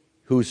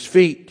 whose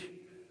feet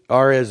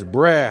are as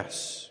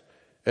brass,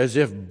 as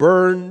if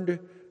burned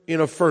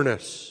in a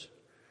furnace,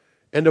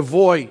 and a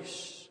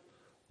voice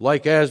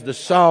like as the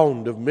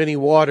sound of many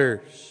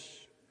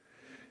waters.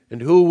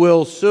 and who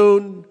will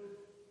soon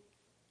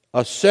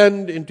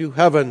ascend into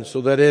heaven,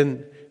 so that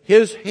in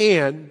his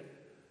hand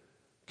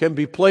can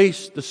be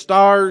placed the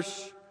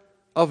stars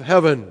of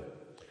heaven,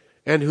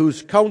 and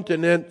whose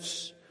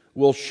countenance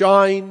will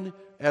shine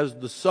as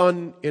the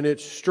sun in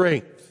its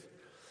strength,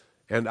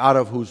 and out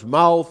of whose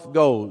mouth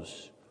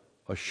goes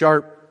a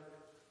sharp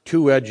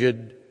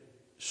two-edged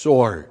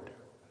sword.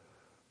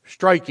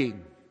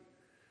 Striking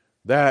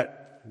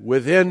that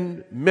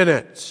within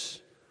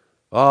minutes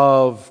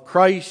of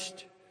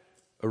Christ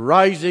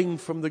arising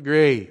from the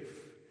grave,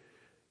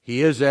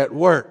 he is at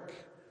work,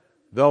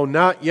 though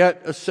not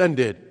yet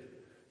ascended,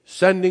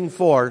 sending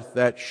forth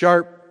that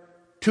sharp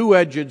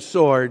two-edged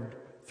sword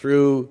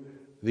through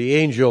the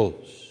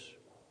angels.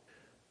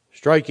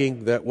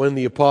 Striking that when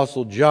the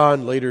Apostle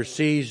John later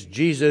sees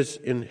Jesus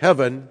in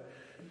heaven,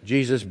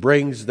 Jesus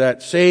brings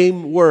that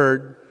same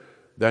word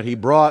that he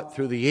brought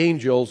through the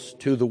angels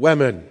to the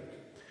women.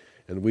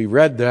 And we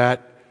read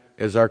that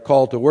as our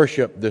call to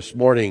worship this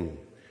morning.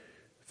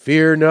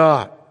 Fear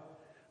not,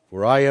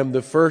 for I am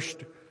the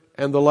first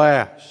and the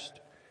last,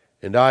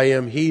 and I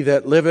am he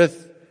that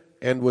liveth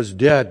and was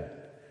dead,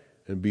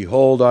 and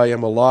behold, I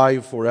am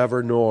alive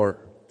forevermore.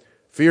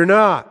 Fear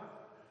not,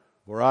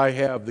 for I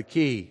have the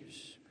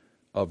keys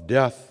of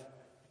death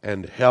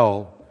and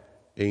hell.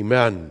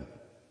 Amen.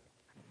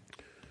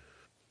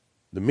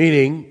 The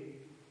meaning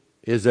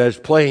is as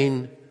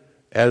plain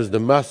as the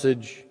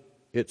message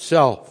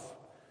itself,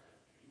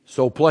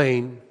 so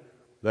plain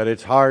that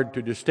it's hard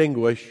to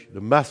distinguish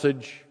the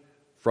message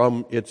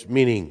from its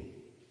meaning.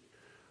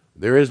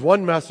 There is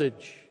one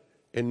message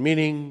and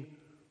meaning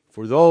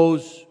for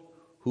those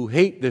who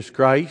hate this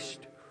Christ,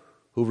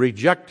 who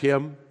reject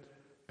him,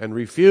 and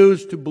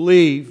refuse to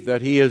believe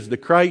that he is the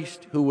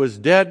Christ who was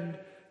dead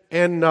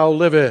and now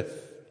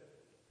liveth.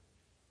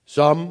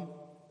 Some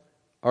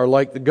are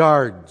like the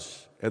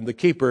guards and the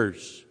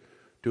keepers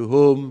to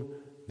whom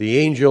the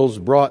angels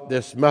brought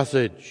this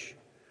message.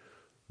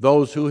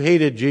 Those who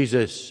hated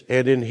Jesus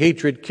and in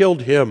hatred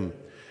killed him,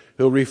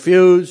 who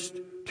refused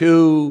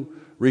to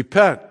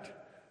repent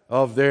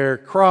of their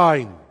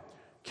crime,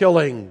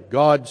 killing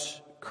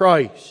God's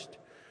Christ.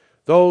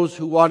 Those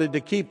who wanted to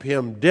keep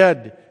him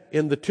dead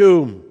in the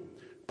tomb.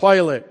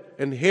 Pilate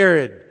and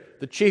Herod,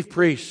 the chief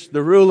priests,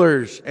 the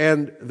rulers,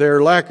 and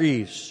their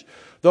lackeys.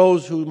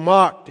 Those who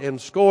mocked and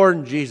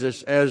scorned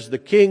Jesus as the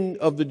King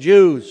of the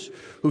Jews,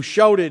 who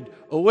shouted,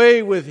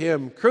 "Away with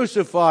him,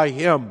 crucify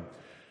him,"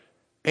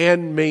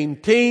 and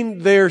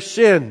maintained their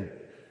sin.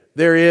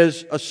 There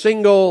is a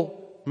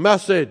single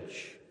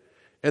message,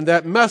 and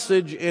that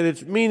message and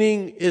its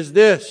meaning is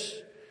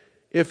this: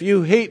 if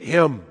you hate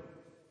him,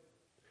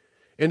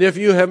 and if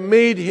you have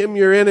made him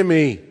your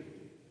enemy,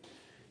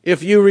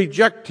 if you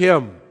reject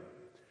him,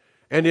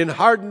 and in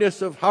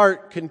hardness of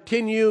heart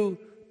continue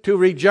to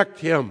reject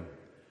him,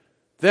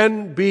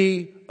 then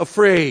be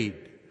afraid.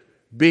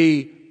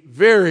 Be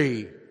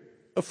very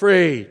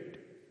afraid.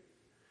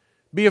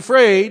 Be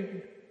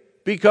afraid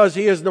because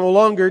he is no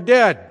longer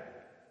dead,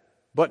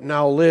 but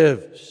now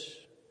lives.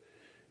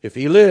 If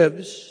he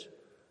lives,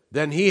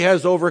 then he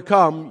has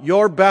overcome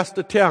your best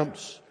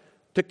attempts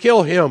to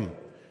kill him,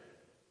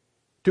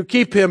 to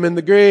keep him in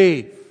the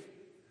grave,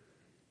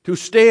 to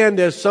stand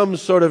as some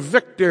sort of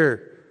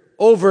victor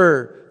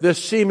over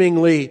this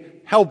seemingly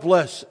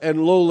helpless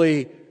and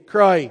lowly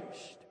Christ.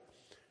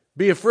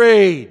 Be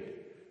afraid,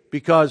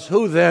 because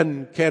who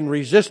then can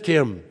resist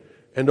him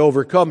and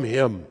overcome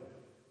him?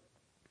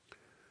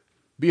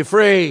 Be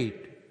afraid,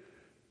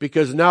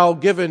 because now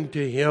given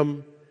to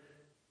him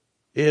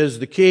is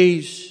the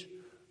keys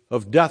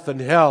of death and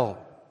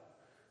hell.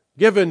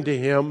 Given to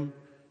him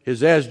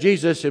is, as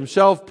Jesus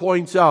himself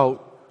points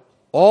out,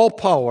 all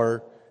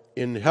power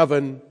in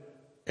heaven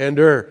and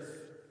earth.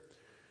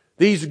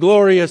 These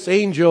glorious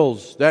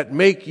angels that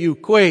make you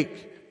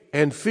quake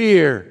and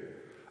fear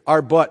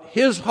are but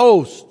his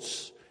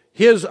hosts,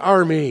 his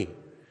army,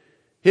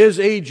 his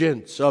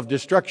agents of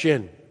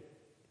destruction.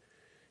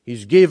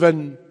 He's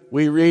given,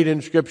 we read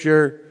in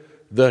Scripture,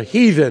 the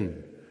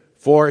heathen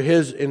for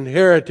his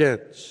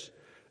inheritance,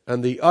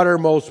 and the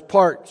uttermost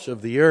parts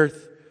of the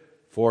earth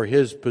for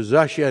his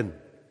possession.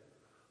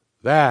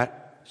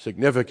 That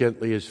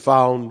significantly is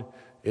found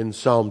in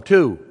Psalm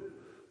 2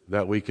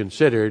 that we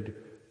considered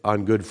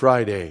on Good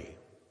Friday.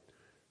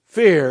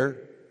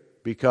 Fear,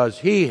 because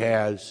he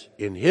has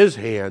in his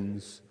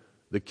hands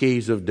the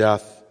keys of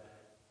death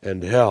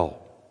and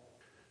hell.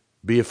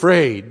 Be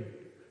afraid,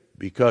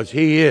 because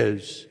he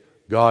is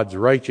God's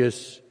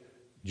righteous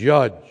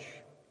judge.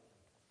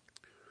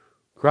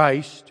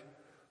 Christ,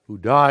 who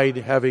died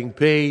having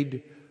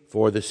paid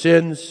for the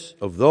sins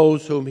of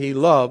those whom he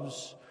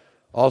loves,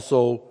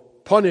 also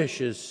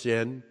punishes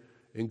sin,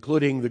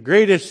 including the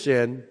greatest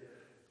sin,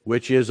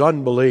 which is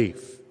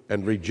unbelief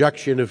and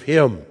rejection of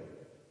him.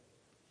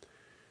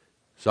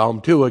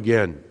 Psalm 2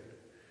 again.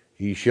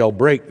 He shall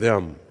break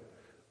them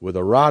with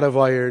a rod of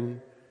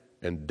iron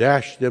and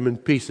dash them in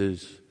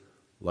pieces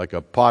like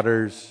a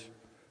potter's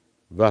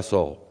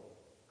vessel.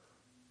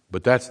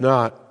 But that's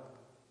not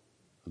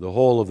the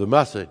whole of the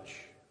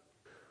message.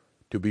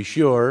 To be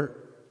sure,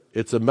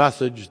 It's a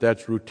message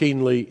that's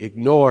routinely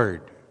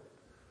ignored,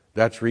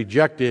 that's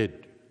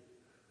rejected,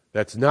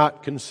 that's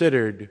not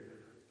considered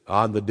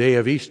on the day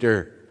of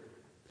Easter.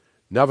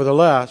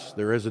 Nevertheless,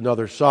 there is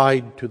another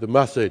side to the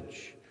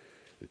message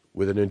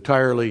with an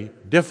entirely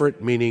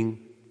different meaning,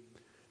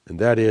 and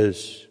that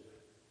is,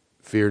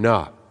 fear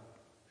not.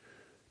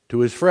 To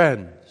his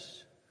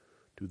friends,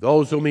 to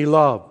those whom he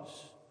loves,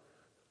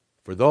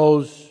 for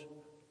those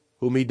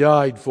whom he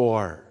died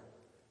for,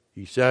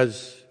 he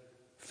says,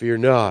 fear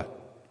not.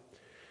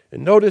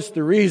 And notice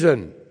the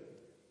reason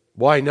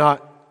why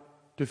not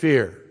to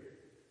fear.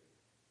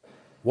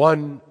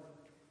 One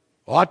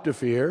ought to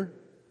fear,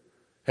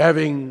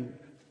 having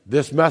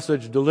this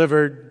message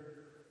delivered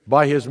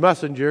by his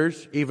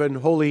messengers, even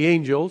holy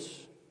angels.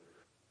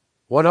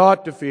 One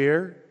ought to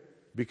fear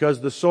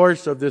because the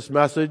source of this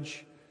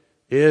message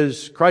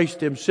is Christ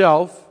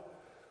himself,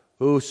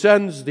 who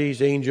sends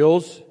these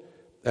angels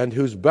and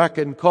whose beck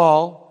and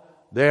call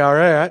they are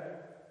at.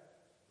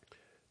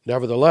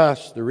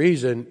 Nevertheless, the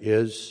reason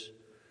is,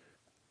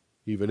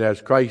 even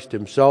as Christ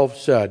himself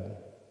said,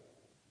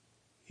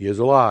 he is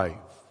alive.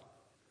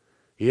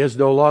 He is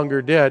no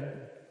longer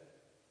dead,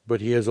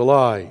 but he is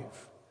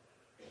alive.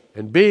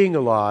 And being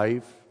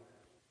alive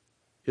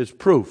is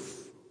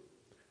proof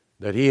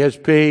that he has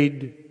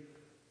paid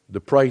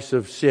the price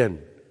of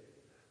sin,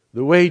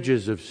 the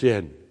wages of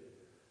sin,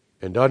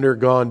 and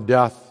undergone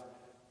death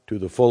to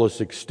the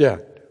fullest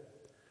extent.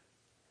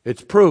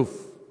 It's proof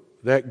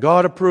that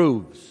God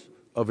approves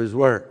of his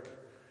work,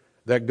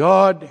 that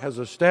God has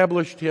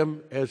established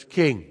him as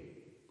king,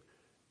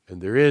 and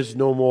there is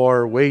no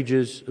more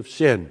wages of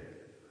sin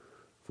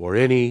for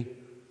any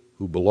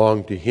who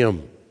belong to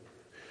him.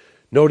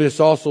 Notice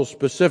also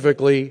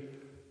specifically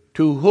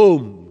to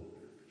whom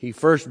he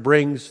first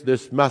brings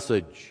this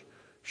message,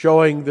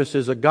 showing this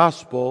is a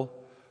gospel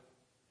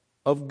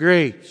of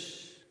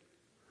grace.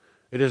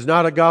 It is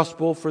not a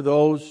gospel for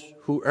those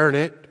who earn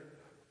it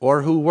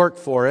or who work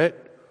for it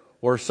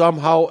or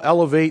somehow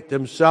elevate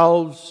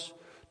themselves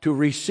to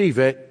receive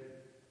it,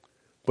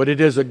 but it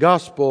is a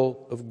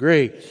gospel of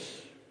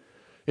grace.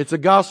 It's a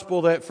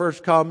gospel that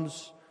first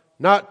comes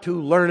not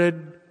to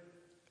learned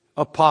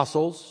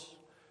apostles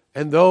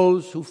and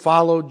those who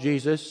followed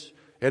Jesus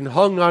and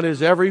hung on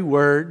his every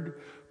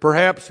word,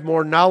 perhaps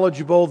more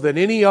knowledgeable than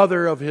any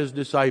other of his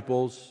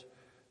disciples,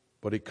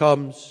 but it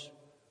comes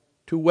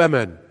to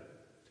women,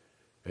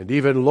 and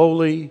even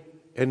lowly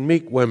and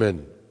meek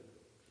women.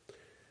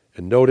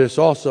 And notice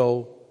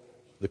also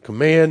the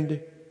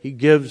command he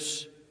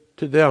gives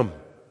to them.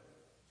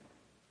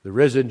 The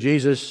risen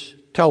Jesus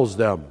tells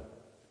them,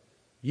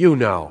 you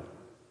now,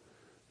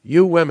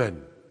 you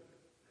women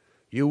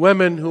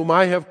whom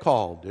I have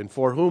called and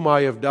for whom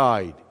I have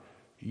died,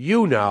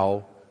 you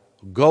now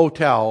go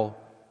tell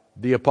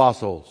the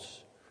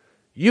apostles.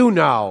 You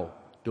now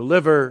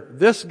deliver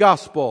this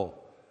gospel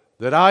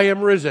that I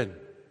am risen,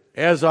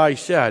 as I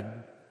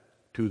said,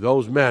 to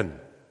those men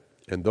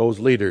and those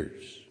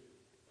leaders.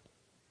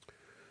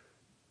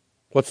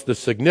 What's the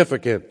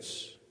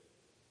significance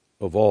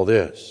of all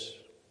this?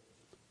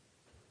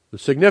 The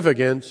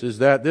significance is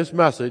that this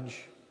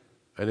message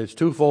and its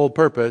twofold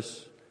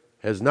purpose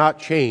has not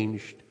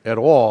changed at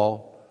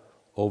all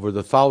over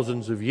the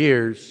thousands of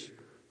years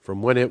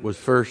from when it was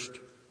first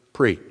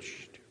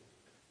preached.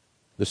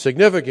 The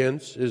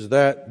significance is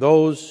that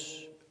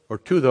those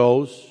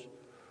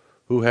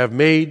who have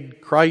made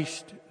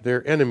Christ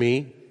their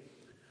enemy,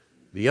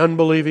 the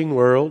unbelieving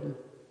world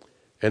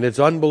and its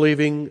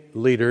unbelieving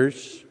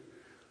leaders,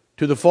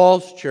 to the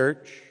false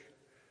church,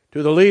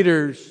 to the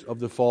leaders of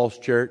the false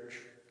church,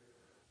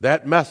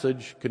 that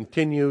message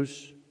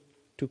continues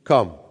to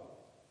come.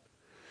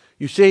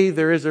 You see,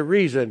 there is a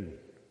reason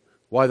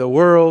why the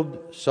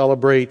world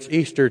celebrates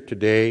Easter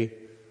today,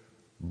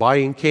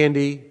 buying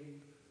candy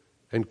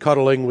and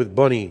cuddling with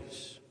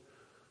bunnies.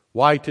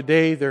 Why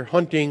today they're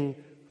hunting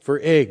for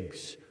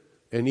eggs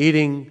and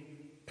eating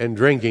and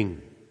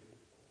drinking.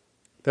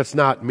 That's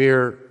not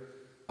mere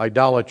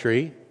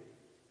idolatry.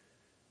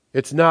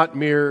 It's not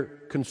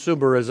mere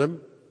consumerism,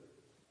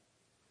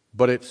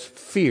 but it's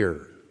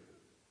fear.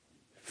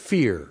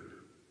 Fear.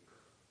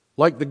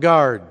 Like the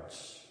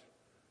guards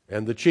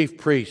and the chief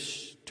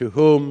priests to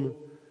whom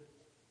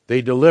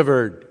they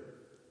delivered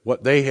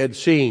what they had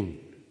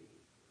seen.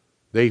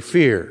 They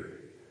fear.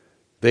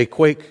 They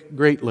quake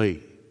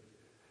greatly.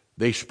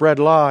 They spread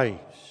lies.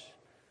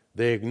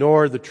 They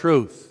ignore the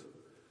truth,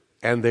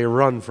 and they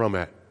run from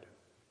it.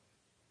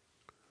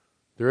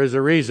 There is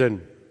a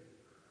reason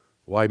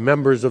why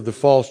members of the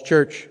false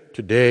church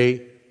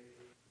today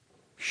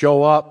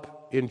show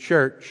up in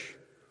church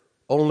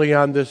only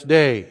on this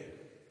day,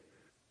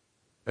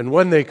 and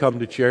when they come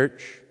to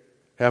church,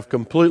 have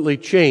completely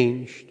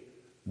changed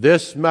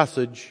this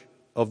message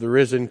of the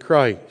risen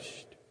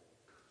Christ.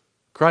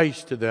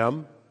 Christ to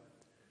them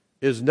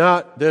is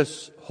not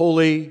this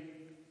holy,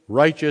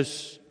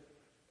 righteous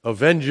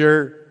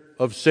avenger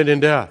of sin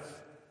and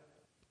death.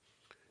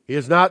 He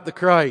is not the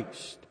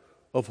Christ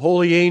of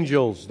holy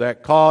angels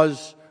that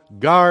cause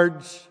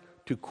guards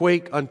to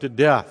quake unto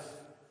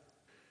death.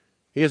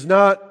 He is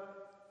not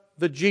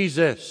the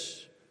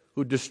Jesus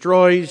who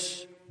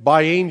destroys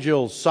by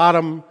angels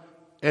Sodom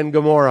and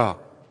Gomorrah.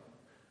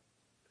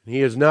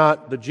 He is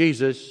not the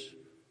Jesus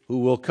who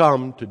will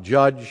come to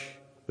judge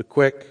the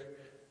quick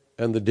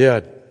and the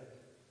dead.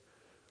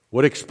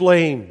 What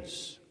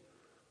explains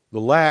the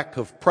lack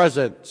of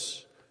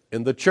presence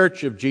in the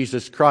Church of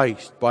Jesus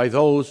Christ by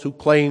those who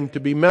claim to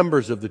be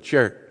members of the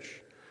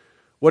church?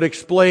 What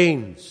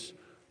explains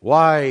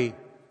why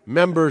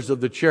members of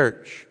the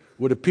church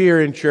would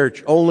appear in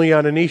church only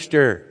on an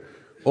Easter,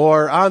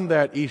 or on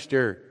that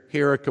Easter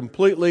hear a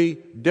completely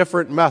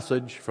different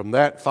message from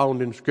that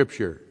found in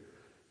Scripture?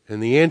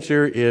 And the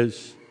answer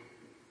is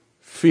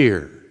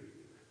fear,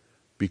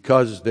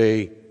 because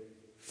they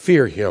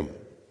fear Him.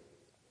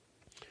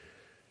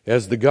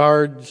 As the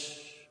guards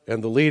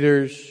and the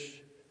leaders,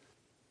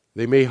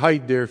 they may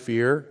hide their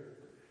fear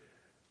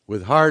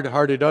with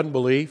hard-hearted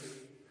unbelief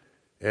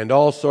and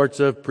all sorts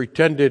of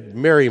pretended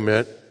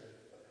merriment,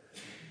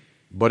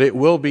 but it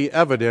will be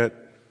evident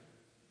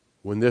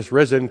when this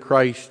risen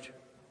Christ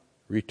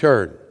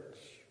returns.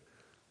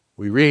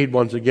 We read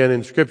once again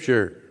in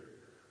Scripture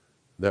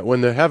that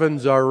when the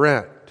heavens are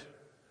rent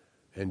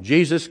and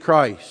Jesus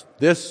Christ,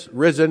 this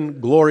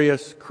risen,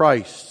 glorious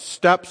Christ,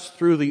 steps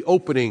through the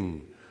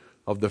opening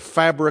of the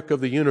fabric of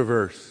the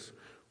universe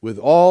with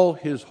all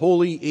His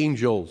holy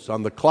angels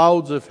on the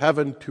clouds of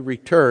heaven to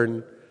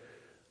return,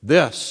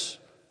 this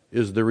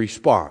is the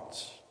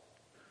response.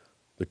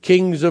 The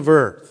kings of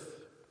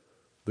earth,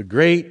 the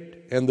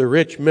great and the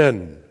rich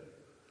men,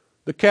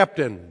 the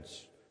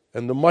captains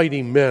and the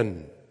mighty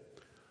men,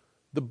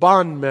 the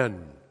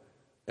bondmen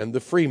and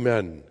the free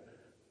men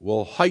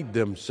will hide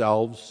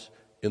themselves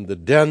in the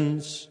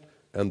dens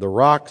and the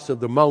rocks of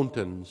the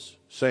mountains,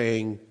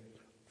 saying,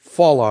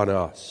 "Fall on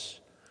us,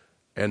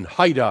 and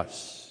hide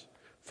us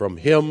from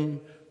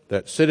Him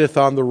that sitteth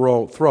on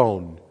the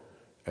throne,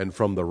 and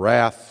from the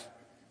wrath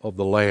of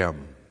the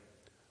Lamb."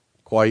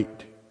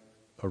 Quite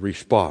a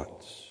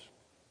response.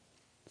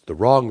 It's the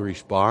wrong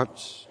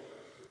response.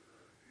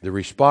 The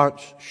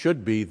response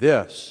should be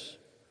this,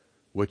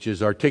 which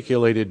is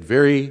articulated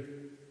very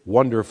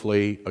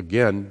wonderfully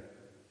again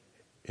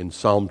in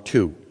Psalm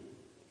 2.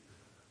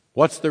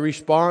 What's the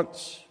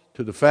response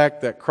to the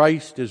fact that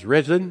Christ is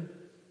risen?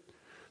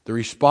 The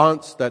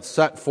response that's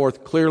set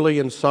forth clearly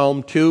in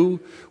Psalm 2,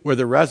 where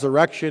the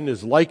resurrection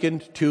is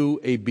likened to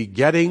a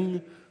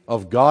begetting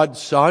of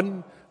God's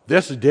Son.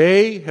 "This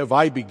day have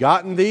I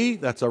begotten thee."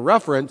 That's a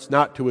reference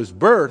not to His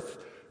birth,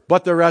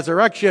 but the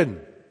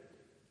resurrection.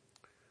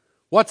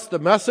 What's the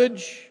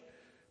message?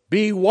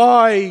 "Be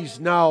wise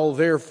now,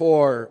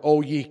 therefore,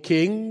 O ye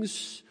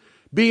kings.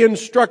 Be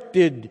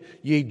instructed,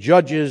 ye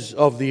judges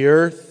of the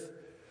earth.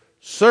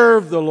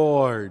 Serve the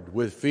Lord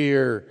with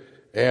fear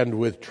and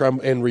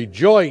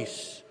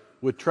rejoice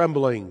with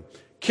trembling.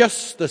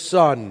 Kiss the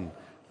Son,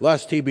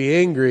 lest He be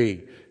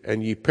angry,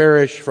 and ye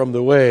perish from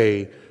the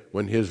way,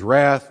 when His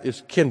wrath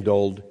is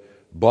kindled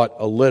but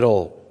a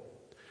little."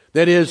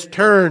 That is,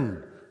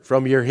 turn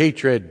from your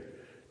hatred.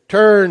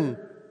 Turn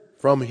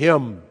from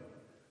Him.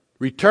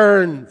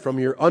 Return from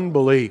your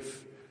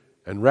unbelief,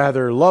 and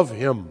rather love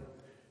Him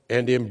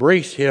and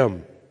embrace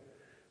Him.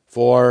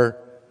 For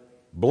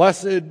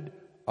blessed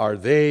are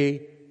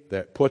they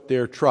that put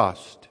their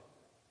trust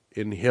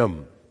in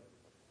Him.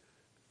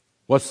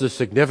 What's the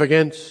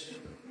significance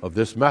of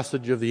this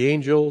message of the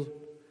angel?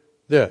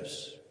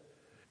 This,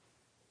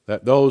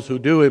 that those who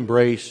do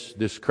embrace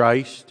this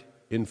Christ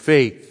in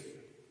faith,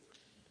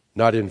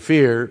 not in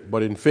fear,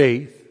 but in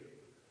faith,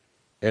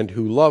 and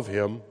who love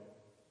Him,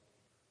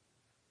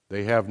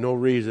 they have no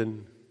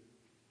reason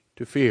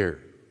to fear.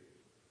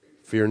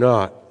 Fear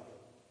not.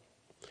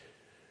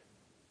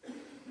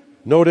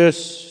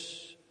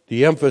 Notice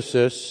the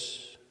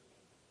emphasis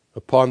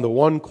upon the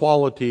one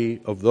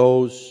quality of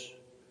those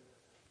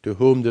to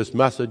whom this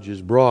message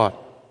is brought.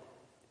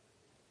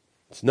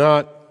 It's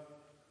not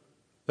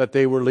that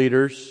they were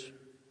leaders,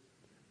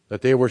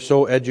 that they were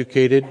so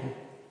educated,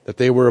 that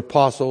they were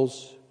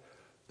apostles,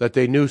 that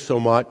they knew so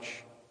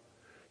much,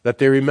 that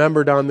they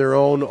remembered on their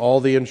own all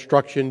the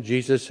instruction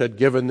Jesus had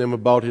given them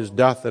about His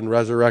death and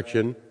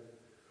resurrection.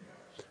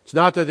 It's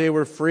not that they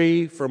were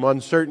free from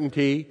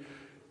uncertainty.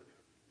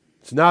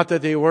 It's not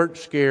that they weren't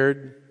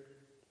scared.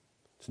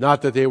 It's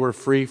not that they were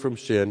free from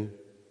sin.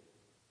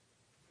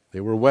 They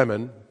were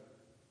women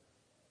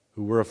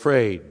who were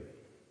afraid,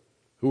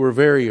 who were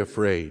very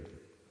afraid.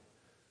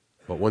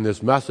 But when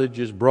this message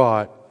is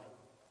brought,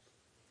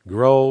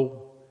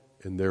 grow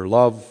in their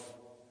love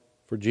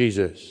for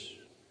Jesus.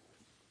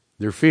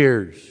 Their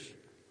fears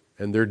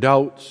and their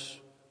doubts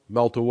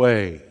melt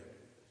away.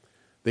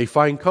 They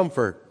find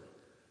comfort.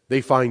 They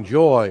find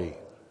joy.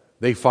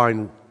 They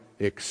find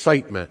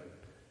excitement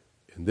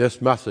in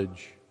this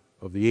message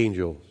of the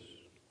angels.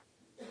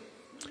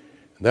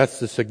 And that's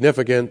the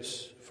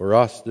significance for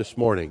us this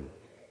morning.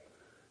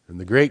 And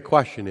the great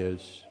question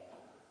is,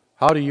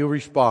 how do you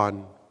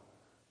respond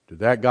to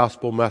that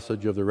gospel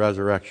message of the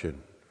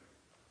resurrection?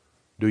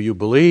 Do you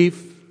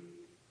believe,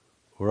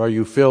 or are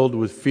you filled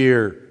with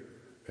fear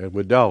and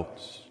with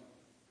doubts?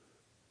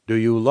 Do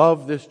you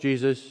love this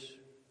Jesus,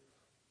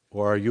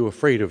 or are you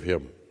afraid of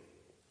him?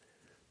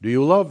 Do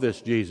you love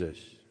this Jesus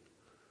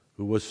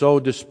who was so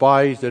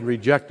despised and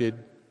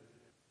rejected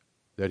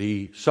that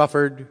he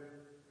suffered,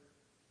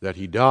 that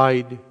he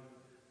died,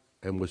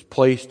 and was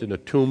placed in a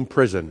tomb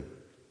prison?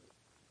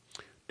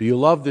 Do you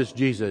love this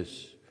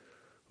Jesus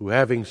who,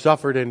 having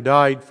suffered and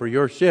died for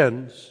your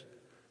sins,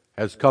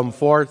 has come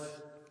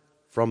forth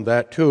from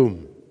that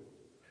tomb?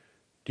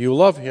 Do you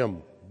love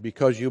him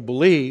because you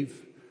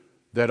believe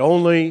that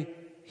only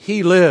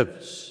he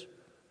lives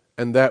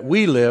and that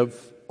we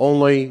live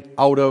only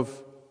out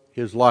of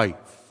his life?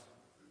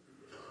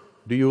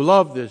 Do you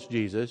love this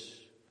Jesus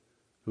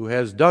who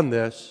has done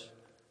this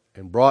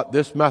and brought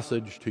this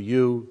message to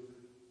you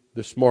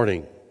this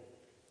morning?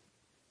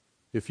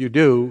 If you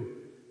do,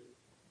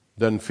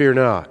 then fear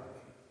not.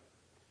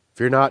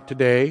 Fear not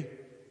today.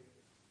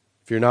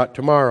 Fear not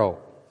tomorrow.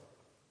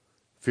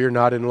 Fear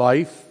not in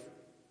life.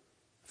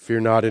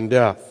 Fear not in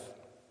death.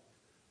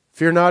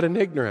 Fear not in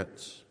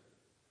ignorance.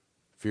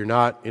 Fear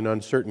not in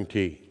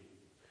uncertainty.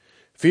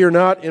 Fear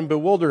not in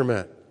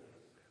bewilderment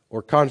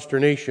or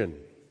consternation.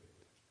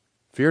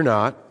 Fear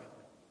not,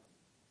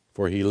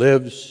 for he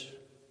lives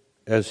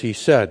as he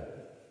said,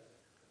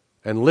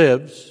 and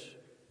lives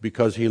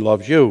because he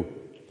loves you,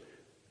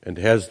 and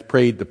has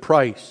paid the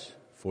price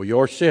for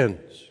your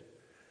sins,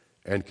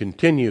 and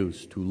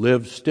continues to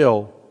live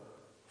still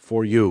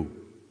for you.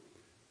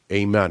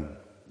 Amen.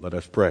 Let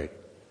us pray.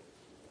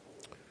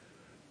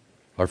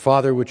 Our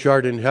Father which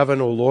art in heaven,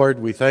 O Lord,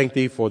 we thank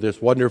thee for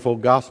this wonderful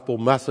gospel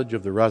message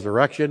of the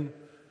resurrection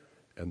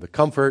and the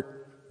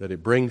comfort that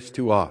it brings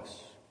to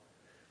us.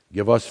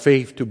 Give us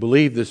faith to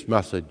believe this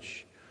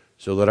message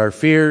so that our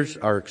fears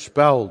are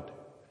expelled,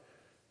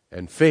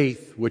 and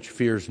faith which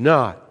fears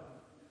not.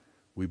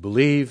 We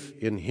believe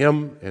in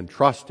him and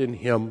trust in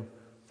him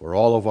for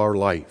all of our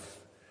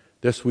life.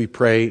 This we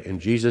pray in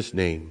Jesus'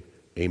 name.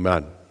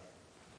 Amen.